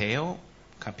di Matteo,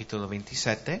 capitolo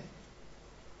 27.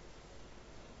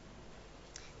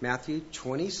 Matthew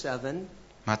 27.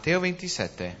 Matteo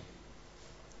 27.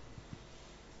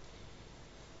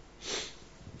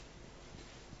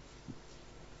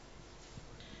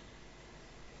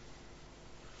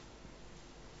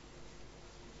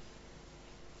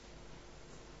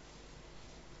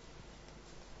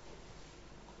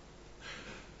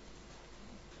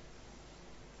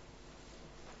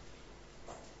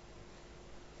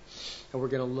 And we're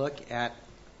going to look at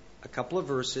a couple of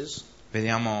verses,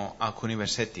 Vediamo alcuni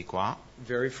versetti qua.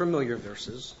 very familiar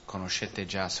verses. Conoscete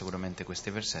già sicuramente questi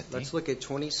versetti. Let's look at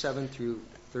 27 through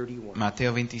 31.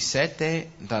 Matteo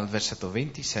 27, dal versetto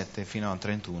 27 fino al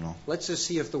 31. Let's just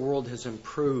see if the world has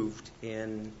improved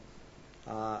in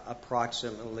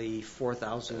approximately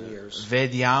 4,000 years.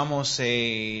 Vediamo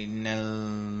se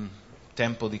nel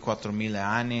tempo di 4.000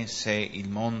 anni se il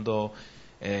mondo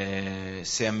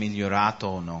si è migliorato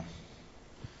o no.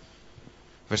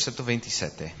 Versetto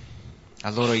 27.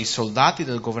 Allora i soldati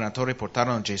del governatore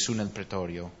portarono Gesù nel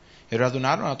pretorio e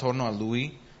radunarono attorno a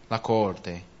lui la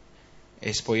coorte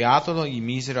e spogliatolo gli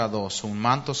misero addosso un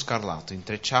manto scarlatto,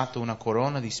 intrecciato una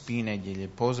corona di spine, gliele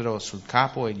posero sul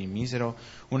capo e gli misero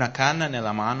una canna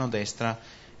nella mano destra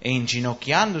e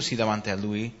inginocchiandosi davanti a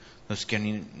lui lo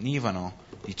schernivano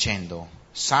dicendo: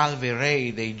 Salve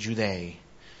Re dei Giudei!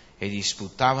 E gli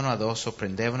sputavano addosso,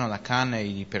 prendevano la canna e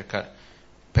gli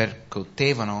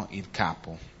percotevano il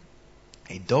capo.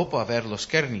 E dopo averlo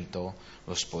schernito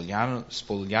lo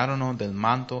spogliarono del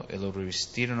manto e lo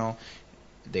rivestirono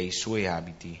dei suoi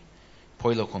abiti,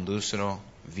 poi lo condussero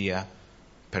via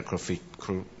per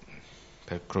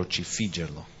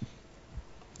crocifiggerlo.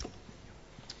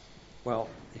 Well,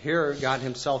 here God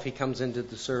himself, he comes into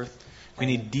this earth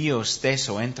Quindi Dio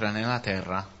stesso entra nella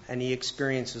terra, and he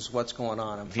experiences what's going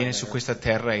on. viene su questa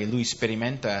terra e lui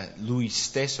sperimenta lui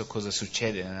stesso cosa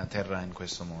succede nella terra in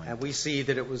questo momento. And we see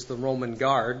that it was the Roman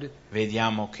guard,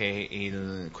 Vediamo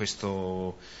che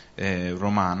questo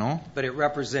romano, but it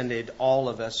represented all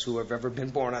of us who have ever been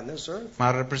born on this earth.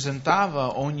 ma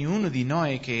rappresentava ognuno di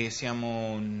noi che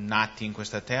siamo nati in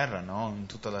questa terra, no? In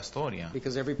tutta la storia.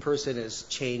 Because every person is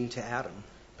chained to Adam.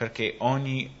 Perché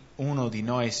ognuno di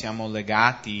noi siamo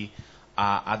legati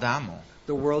a Adamo.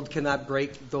 The world cannot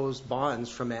break those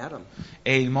bonds from Adam.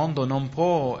 E il mondo non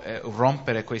può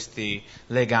rompere questi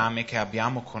legami che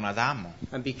abbiamo con Adamo.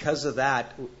 And because of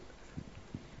that,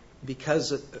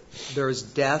 because there is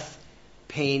death,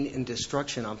 pain, and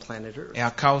destruction on planet Earth. E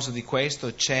a causa di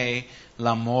questo c'è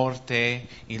la morte,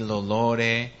 il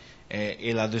dolore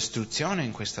e la distruzione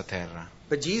in questa terra.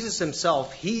 But Jesus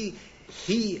himself, he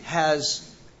has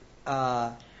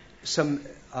some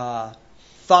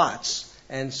thoughts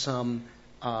and some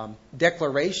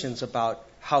declarations about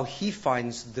how he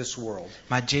finds this world.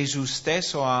 Ma Gesù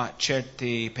stesso ha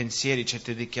certi pensieri,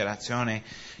 certe dichiarazioni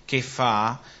che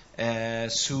fa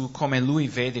su come lui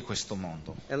vede questo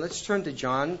mondo. And let's turn to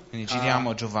John, Quindi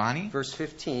giriamo a Giovanni, verse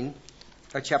 15,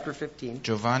 chapter 15.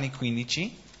 Giovanni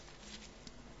 15.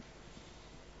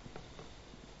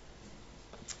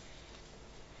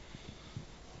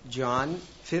 John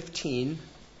 15.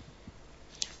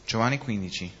 Giovanni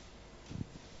 15.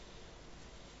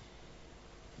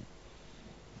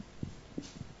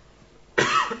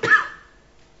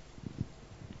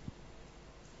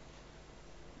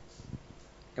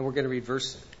 And we're going to read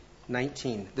verse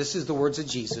 19. This is the words of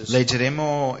Jesus.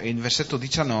 Leggeremo il versetto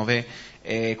 19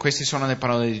 e queste sono le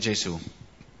parole di Gesù.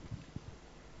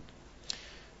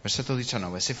 Versetto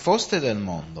 19. Se foste del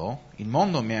mondo, il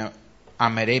mondo mi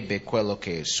amerebbe quello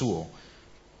che è suo,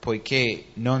 poiché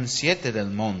non siete del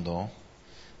mondo,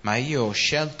 Ma io ho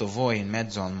scelto voi in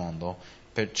mezzo al mondo,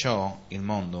 perciò il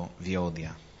mondo vi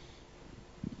odia.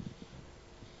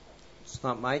 It's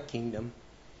not my kingdom.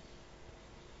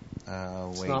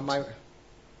 It's Wait. not my. The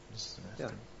Yeah.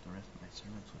 rest of my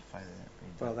servants would fight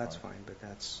it. Well, that's fine, but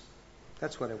that's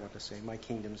what I want to say. My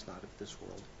kingdom's not of this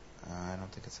world. I don't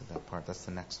think it's at that part. That's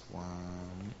the next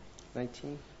one.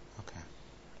 19. Okay.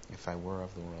 If I were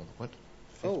of the world. What?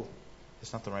 Oh,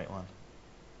 It's not the right one.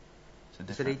 It's a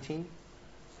is it different. 18?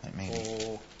 Maybe.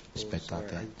 Oh, Aspettate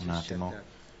sorry, I un just said attimo.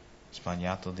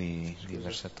 Sbagliato di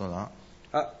versetto là.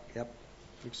 that. Yep.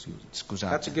 Excuse. Scusate.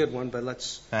 That's a good one, but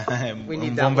let's. We need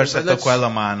Un that buon one, versetto but let's- quello,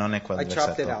 ma non è quel I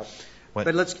chopped it versetto. out. What?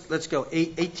 But let's go.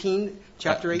 18,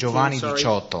 chapter 18. Giovanni sorry.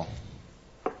 18.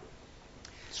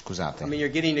 Scusate. I mean,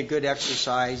 you're getting a good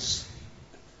exercise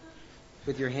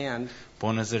with your hand,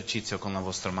 Buon esercizio con la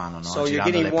vostra mano, no? so you're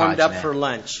Girando getting le warmed up for pagine.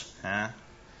 lunch.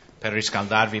 Per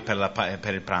riscaldarvi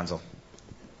per il pranzo.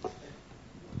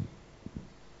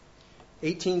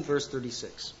 18, verse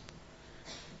 36.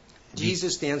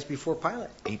 Jesus stands before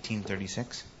Pilate.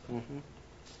 1836.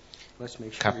 Let's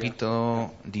make sure.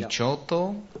 Capitolo Yeah.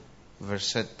 18,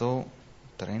 versetto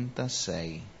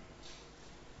 36.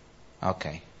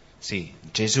 Ok, sì,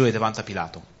 Gesù è davanti a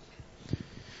Pilato.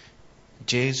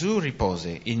 Gesù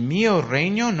rispose: il mio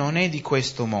regno non è di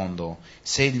questo mondo.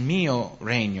 Se il mio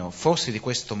regno fosse di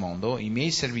questo mondo, i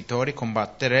miei servitori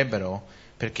combatterebbero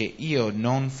perché io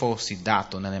non fossi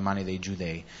dato nelle mani dei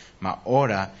giudei. Ma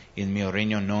ora il mio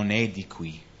regno non è di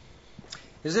qui.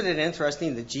 Isn't it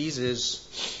interesting that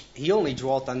Jesus, he only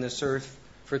dwelt on this earth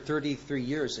for 33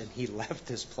 years and he left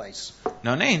this place.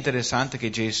 Non è interessante che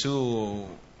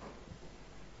Gesù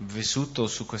vissuto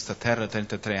su questa terra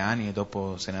 33 anni e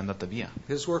dopo se n'è andata via?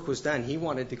 His work was done. He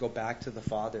wanted to go back to the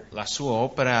Father. La sua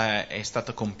opera è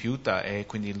stata compiuta e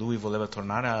quindi lui voleva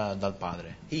tornare dal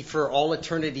Padre. He, for all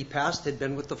eternity past, had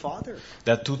been with the Father.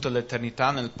 Da tutta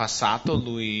l'eternità nel passato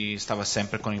lui stava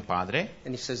sempre con il Padre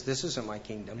And he says, this isn't my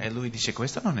kingdom. e lui dice: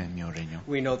 questo non è il mio regno.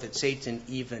 We know that Satan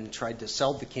even tried to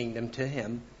sell the kingdom to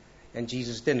him, and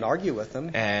Jesus didn't argue with him.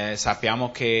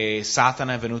 Sappiamo che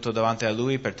Satana è venuto davanti a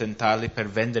lui per tentarli, per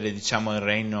vendere, diciamo, il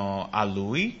regno a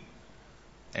lui.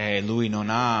 Lui non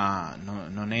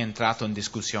è entrato in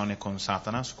discussione con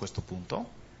Satana su questo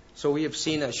punto. So we have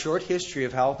seen a short history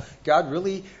of how God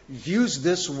really views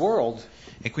this world.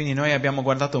 E quindi noi abbiamo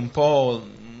guardato un po'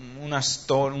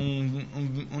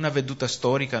 una veduta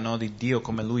storica, no, di Dio,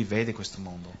 come lui vede questo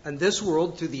mondo. And this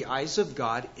world, through the eyes of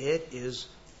God, it's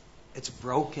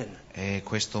broken. E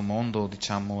questo mondo,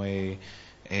 diciamo,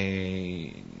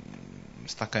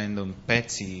 sta cadendo in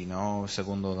pezzi, no,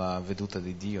 secondo la veduta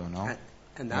di Dio, no?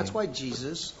 And that's why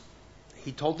Jesus,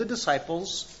 he told the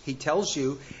disciples, he tells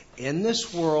you, in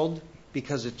this world,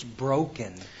 because it's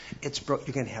broken,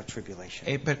 you're going to have tribulation.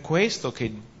 È per questo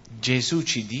che Gesù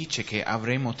ci dice che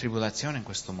avremo tribolazione in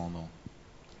questo mondo.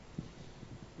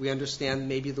 We understand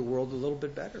maybe the world a little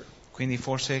bit better. Quindi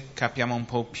forse capiamo un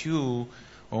po' più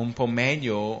o un po'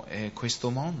 meglio questo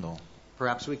mondo.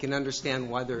 Perhaps we can understand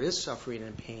why there is suffering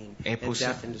and pain and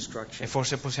death and destruction. E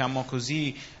forse possiamo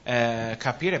così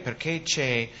capire perché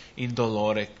c'è il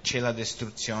dolore, c'è la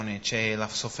distruzione, c'è la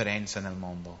sofferenza nel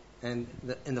mondo. And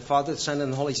the Father, the Son,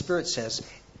 and the Holy Spirit says,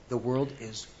 the world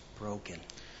is broken.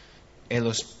 E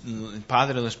il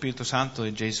Padre, lo Spirito Santo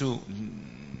e Gesù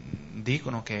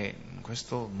dicono che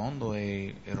questo mondo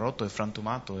è rotto, è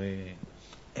frantumato e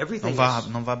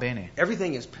non va bene.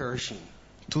 Everything is perishing.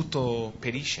 Tutto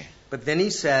perisce. But then he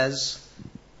says,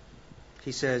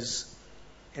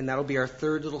 and that'll be our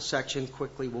third little section.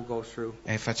 Quickly, we'll go through.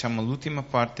 E facciamo l'ultima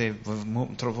parte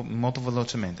molto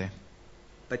velocemente.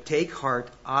 But take heart,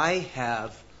 I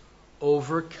have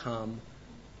overcome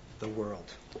the world.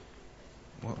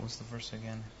 What was the verse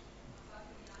again?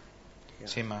 Yeah.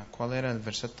 Sì, ma qual era il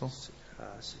versetto?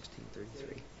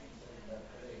 16:33.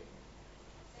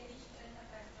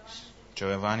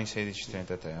 Giovanni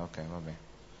 16:33, ok, vabbè.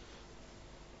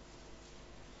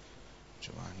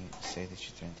 Giovanni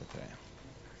 16:33.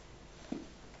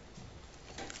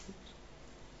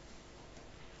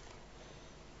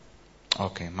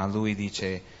 Ok, ma lui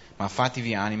dice: ma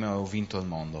fatevi animo, ho vinto il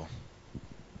mondo.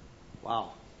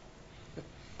 Wow.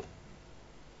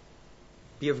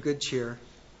 Be of good cheer,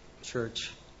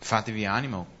 church. Fatevi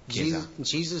animo, chiesa.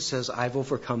 Jesus says, I've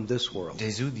overcome this world.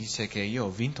 Gesù dice che io ho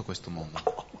vinto questo mondo.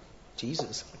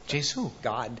 Jesus. Gesù,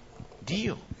 God.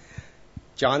 Dio.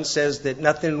 John says that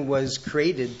nothing was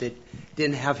created that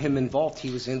didn't have him involved.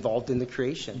 He was involved in the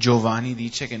creation. Giovanni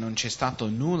dice che non c'è stato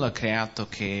nulla creato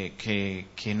che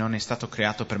non è stato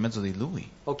creato per mezzo di lui.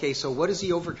 Okay, so what has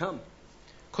he overcome?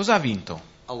 Cosa ha vinto?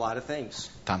 A lot of things.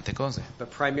 Tante cose. But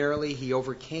primarily he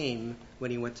overcame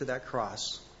when he went to that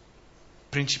cross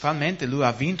Principalmente lui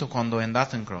ha vinto quando è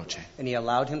andato in croce and he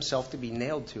allowed himself to be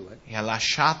nailed to it. e ha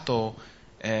lasciato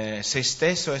se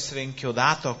stesso essere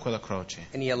inchiodato a quella croce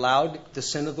And he allowed the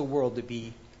sin of the world to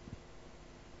be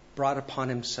brought upon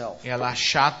himself. e ha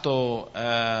lasciato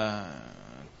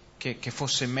che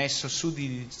fosse messo su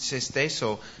di se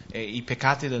stesso i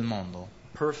peccati del mondo.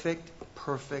 Perfect,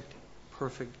 perfect,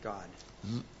 perfect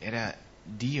God. Era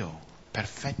Dio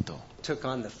perfetto. Took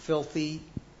on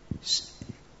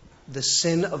the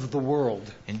sin of the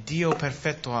world. Il Dio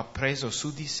perfetto ha preso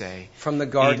su di sé From the il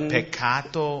garden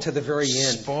peccato to the very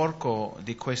end. sporco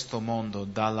di questo mondo,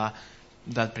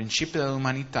 dal principio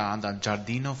dell'umanità, dal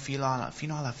giardino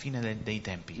fino alla fine dei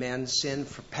tempi. Man's sin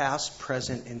for past,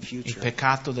 present, and Il future.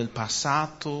 peccato del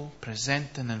passato,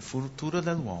 presente nel futuro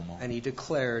dell'uomo. And he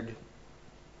declared,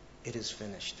 it is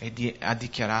finished. E ha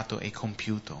dichiarato è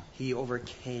compiuto. He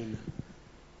overcame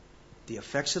the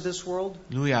effects of this world,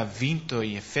 Lui ha vinto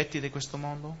gli effetti di questo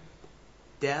mondo,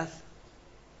 death,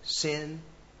 sin,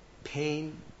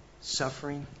 pain,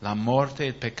 suffering. la morte,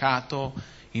 il peccato,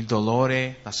 il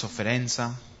dolore, la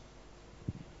sofferenza.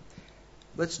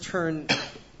 Let's turn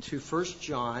to 1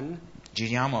 John.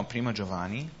 Giriamo a Prima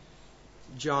Giovanni.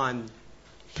 John,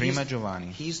 Prima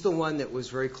Giovanni. he's the one that was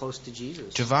very close to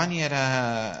Jesus. Giovanni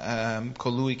era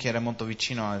colui che era molto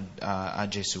vicino a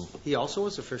Gesù. He also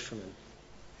was a fisherman.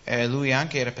 E lui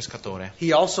anche era pescatore.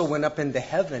 He also went up into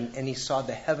heaven and he saw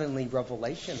the heavenly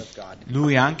revelation of God.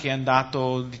 Lui anche è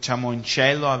andato, diciamo, in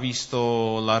cielo, ha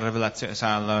visto la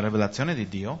rivelazione di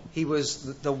Dio. He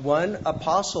was the one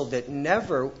apostle that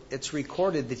never, it's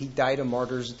recorded that he died a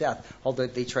martyr's death, although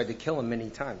they tried to kill him many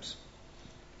times.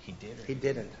 He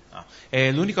didn't. Ah.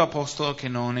 È l'unico apostolo che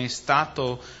non è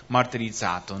stato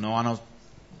martirizzato. No? Hanno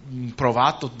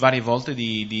provato varie volte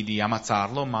di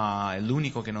ammazzarlo, ma è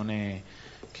l'unico che non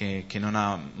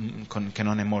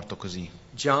è morto così.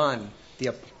 John,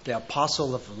 the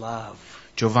apostle of love.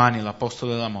 Giovanni,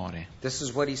 l'apostolo dell'amore. This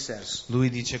is what he says. Lui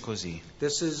dice così.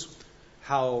 This is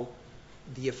how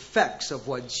the effects of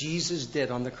what Jesus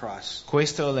did on the cross.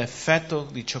 Questo è l'effetto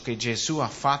di ciò che Gesù ha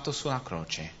fatto sulla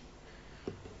croce.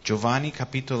 Giovanni,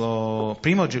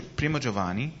 primo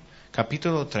Giovanni,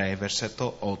 capitolo 3,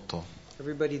 versetto 8.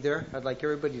 Everybody there? I'd like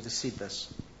everybody to see this.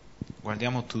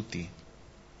 Guardiamo tutti.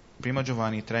 Primo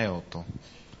Giovanni 3, 8.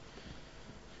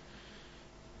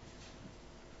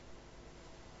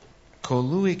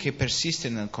 Colui che persiste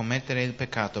nel commettere il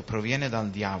peccato proviene dal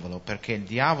diavolo, perché il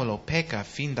diavolo pecca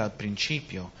fin dal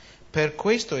principio. Per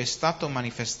questo è stato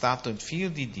manifestato il Figlio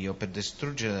di Dio per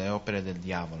distruggere le opere del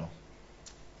diavolo.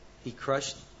 He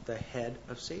crushed the head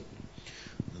of Satan.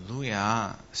 Lui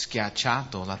ha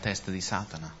schiacciato la testa di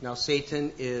Satana. Now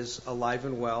Satan is alive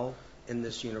and well in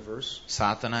this universe.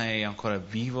 Satana è ancora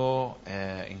vivo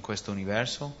in questo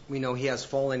universo. We know he has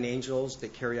fallen angels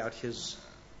that carry out his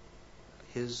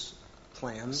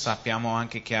plans. Sappiamo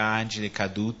anche che ha angeli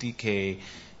caduti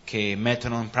che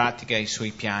mettono in pratica i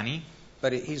suoi piani.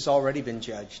 But he's already been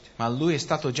judged. Ma lui è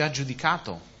stato già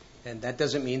giudicato. And that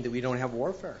doesn't mean that we don't have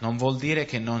warfare. Non vuol dire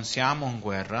che non siamo in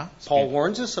guerra. Paul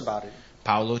warns us about it.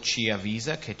 Paolo ci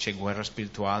avvisa che c'è guerra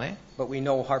spirituale. But we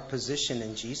know our position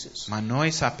in Jesus. Ma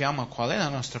noi sappiamo qual è la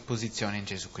nostra posizione in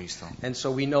Gesù Cristo. And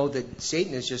so we know that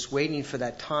Satan is just waiting for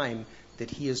that time that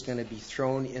he is going to be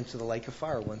thrown into the lake of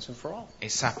fire once and for all. E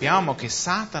sappiamo che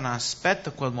Satana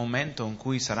aspetta quel momento in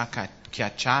cui sarà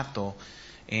cacciato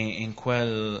in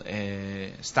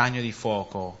quel stagno di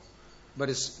fuoco. But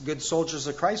as good soldiers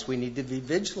of Christ, we need to be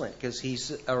vigilant because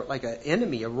he's like an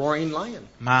enemy, a roaring lion.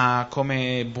 Ma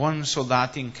come buoni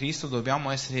soldati in Cristo dobbiamo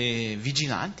essere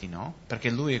vigilanti, no? Perché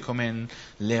lui è come un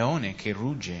leone che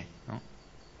rugge, no?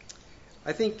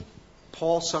 I think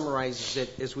Paul summarizes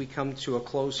it as we come to a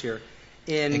close here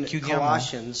in chiudiamo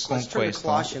Colossians. con Let's turn to questo.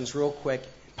 Colossians real quick.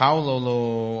 Paolo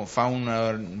lo fa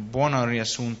una buona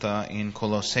riassunta in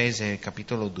Colossese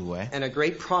capitolo 2 And a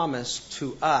great promise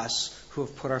to us who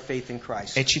have put our faith in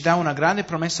Christ. e ci dà una grande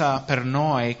promessa per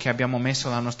noi che abbiamo messo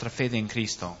la nostra fede in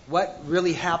Cristo. What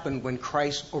really happened when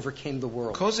Christ overcame the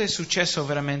world? Cosa è successo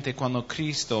veramente quando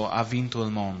Cristo ha vinto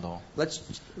il mondo? Let's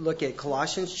look at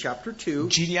Colossians chapter 2,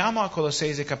 Giriamo a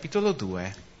Colossese capitolo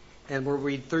 2, and we'll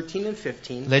read 13 and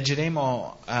 15.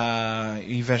 leggeremo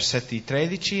i versetti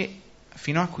 13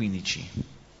 fino a 15.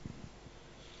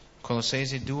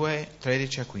 Colossesi 2,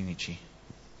 13 a 15.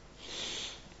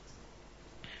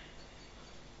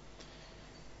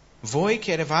 Voi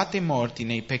che eravate morti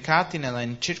nei peccati nella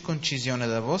incirconcisione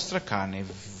della vostra carne,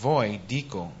 voi,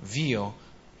 dico,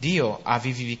 Dio ha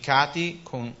vivificati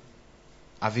con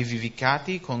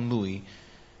Lui,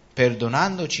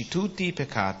 perdonandoci tutti i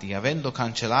peccati, avendo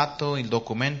cancellato il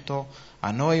documento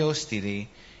a noi ostili,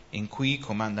 in cui i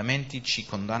comandamenti ci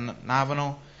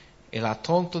condannavano, e l'ha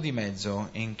tolto di mezzo,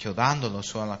 inchiodandolo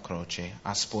sulla croce,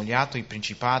 ha spogliato i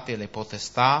principati e le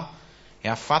potestà e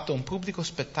ha fatto un pubblico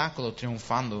spettacolo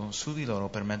trionfando su di loro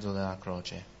per mezzo della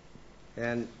croce.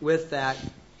 And with that,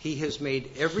 he has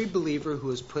made every believer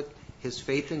who has put his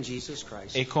faith in Jesus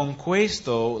Christ. E con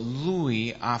questo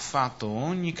lui ha fatto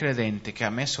ogni credente che ha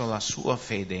messo la sua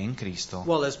fede in Cristo,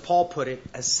 Well, as Paul put it,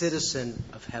 a citizen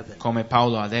of heaven. come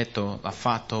Paolo ha detto, l'ha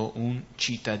fatto un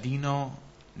cittadino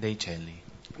dei cieli.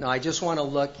 Now, I just want to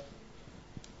look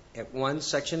at one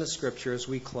section of Scripture as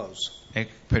we close. E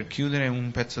per chiudere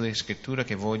un pezzo di scrittura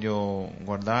che voglio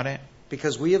guardare,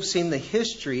 Because we have seen the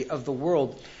history of the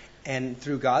world, and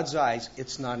through God's eyes,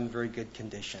 it's not in very good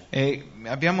condition. e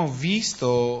abbiamo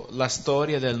visto la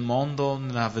storia del mondo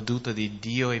nella veduta di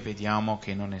Dio e vediamo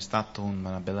che non è stata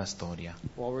una bella storia.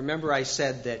 Well, remember I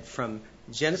said that from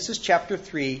Genesis chapter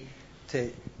 3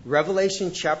 to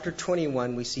Revelation chapter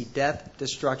 21, we see death,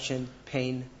 destruction,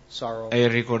 pain, sorrow. E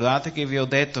ricordate che vi ho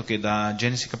detto che da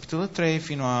Genesi capitolo 3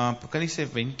 fino a Apocalisse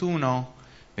 21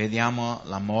 vediamo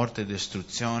la morte,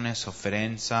 distruzione,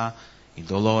 sofferenza, il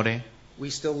dolore. We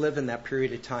still live in that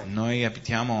period of time. Noi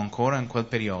abitiamo ancora in quel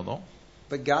periodo,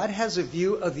 But God has a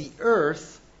view of the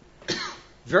earth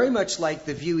very much like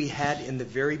the view he had in the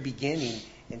very beginning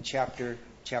in chapter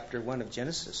 1 of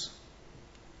Genesis.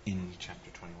 in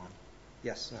chapter 21.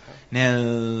 Yes.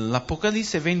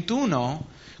 Nell'Apocalisse 21,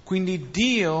 quindi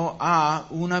Dio ha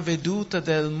una veduta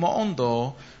del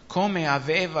mondo come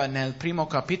aveva nel primo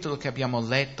capitolo che abbiamo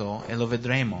letto e lo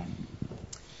vedremo.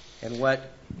 And what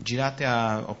Girate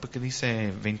a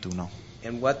Apocalisse 21.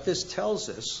 And what this tells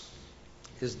us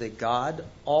is that God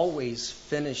always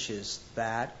finishes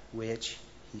that which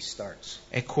he starts.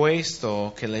 E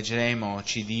questo che leggeremo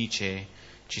ci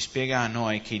spiega a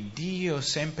noi che Dio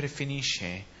sempre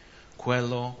finisce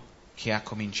quello che ha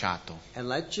cominciato. And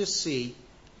let's just see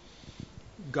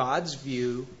God's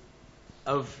view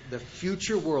of the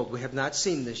future world. We have not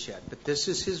seen this yet, but this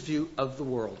is his view of the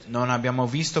world. Non abbiamo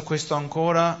visto questo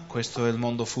ancora, questo è il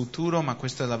mondo futuro, ma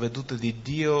questa è la veduta di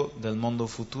Dio del mondo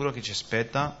futuro che ci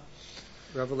aspetta.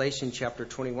 Revelation chapter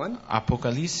 21,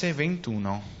 Apocalisse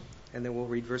 21. and then we'll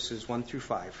read verses 1 through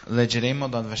 5. Leggeremo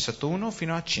dal versetto 1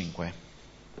 fino a 5.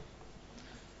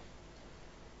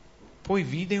 Poi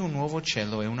vide un nuovo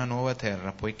cielo e una nuova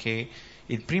terra, poiché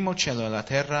il primo cielo e la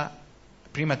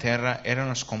prima terra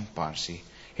erano scomparsi,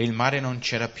 e il mare non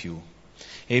c'era più.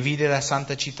 E vide la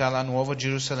santa città, la nuova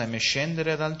Gerusalemme,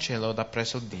 scendere dal cielo da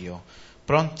presso Dio,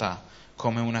 pronta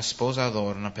come una sposa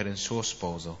adorna per il suo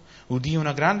sposo. Udì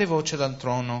una grande voce dal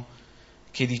trono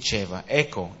che diceva: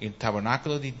 Ecco il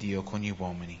tabernacolo di Dio con gli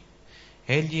uomini.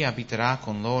 Egli abiterà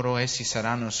con loro, essi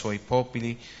saranno i suoi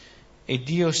popoli, e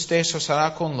Dio stesso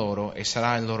sarà con loro e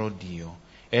sarà il loro Dio.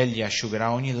 Egli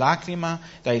asciugherà ogni lacrima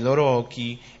dai loro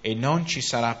occhi, e non ci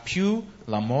sarà più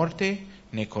la morte,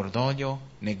 né cordoglio,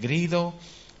 né grido,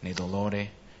 né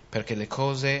dolore, perché le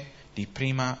cose di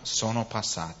prima sono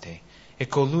passate. E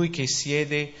colui che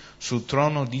siede sul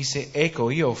trono disse: Ecco,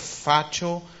 io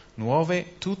faccio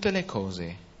nuove tutte le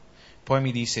cose. Poi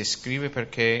mi disse: Scrivi,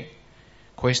 perché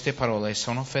queste parole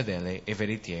sono fedeli e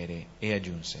veritiere. E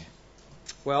aggiunse: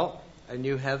 Well, a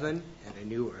new heaven and a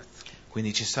new earth.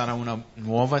 Quindi ci sarà una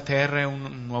nuova terra e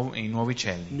nuovi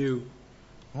cieli. New.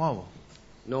 Nuovo.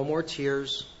 No more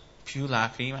tears, Più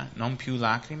lacrime, non più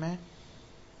lacrime,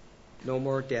 no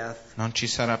more death, non ci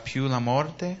sarà più la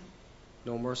morte,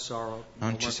 no more sorrow,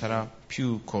 non no ci more sarà pain.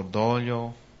 più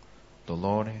cordoglio,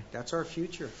 dolore. That's our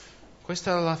future. Questo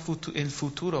è il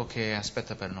futuro che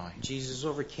aspetta per noi. Jesus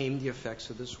overcame the effects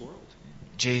of this world.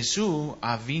 Gesù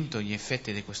ha vinto gli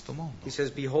effetti di questo mondo. He says,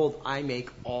 Behold, I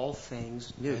make all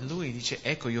things new. E lui dice: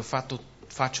 Ecco, io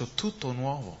faccio tutto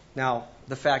nuovo. Now,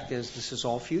 the fact is, this is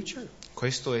all future.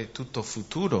 Questo è tutto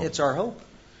futuro. It's our hope.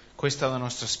 Questa è la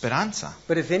nostra speranza.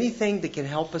 But if anything that can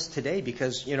help us today,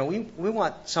 because, we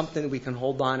want something that we can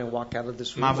hold on and walk out of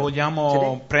this room Ma with vogliamo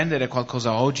today. prendere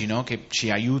qualcosa oggi, no? Che ci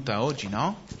aiuta oggi,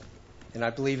 no? And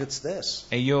I believe it's this.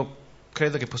 E io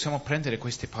credo che possiamo prendere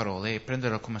queste parole e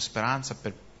prenderle come speranza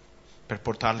per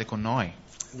portarle con noi.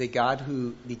 That God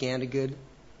who began a good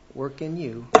work in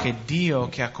you, Che Dio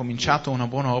che ha cominciato una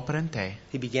buona opera in te,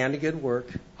 He began a good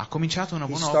work, ha cominciato una He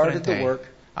buona opera in started the te,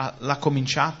 work, l'ha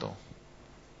cominciato,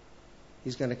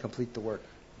 He's going to complete the work.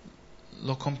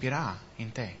 lo compirà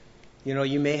in te.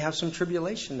 You may have some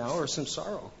tribulation now or some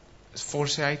sorrow.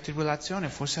 Forse hai tribolazione,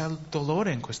 forse hai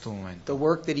dolore in questo momento. The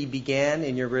work that he began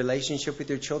in your relationship with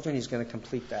your children, he's going to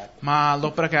complete that. Ma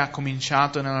l'opera che ha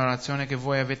cominciato nella relazione che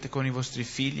voi avete con i vostri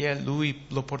figli, lui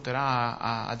lo porterà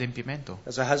a adempimento.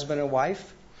 As a husband and wife,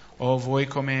 O voi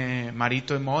come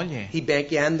marito e moglie. he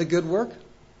began the good work.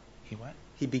 He what?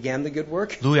 He began the good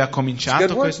work, Lui ha It's cominciato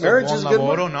good work. questo Marriage buon is good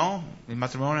lavoro, work. no? Il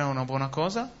matrimonio è una buona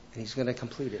cosa and he's going to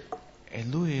complete it. e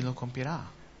lui lo compierà.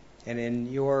 And in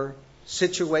your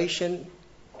situation,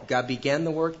 God began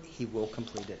the work, he will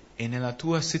complete it. E nella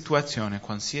tua situazione,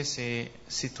 qualsiasi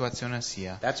situazione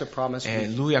sia, That's a promise for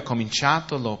you. lui ha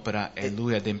cominciato l'opera e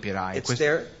lui adempirà. E It's questo,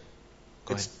 there.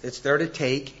 Go ahead. It's there to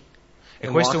take e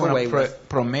and questa è walk una away with,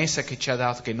 promessa che ci ha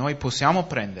dato, che noi possiamo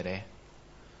prendere,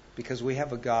 because we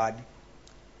have a God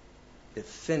that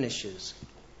finishes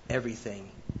everything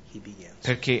he begins.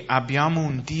 perché abbiamo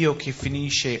un Dio che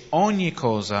finisce ogni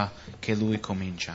cosa che lui comincia.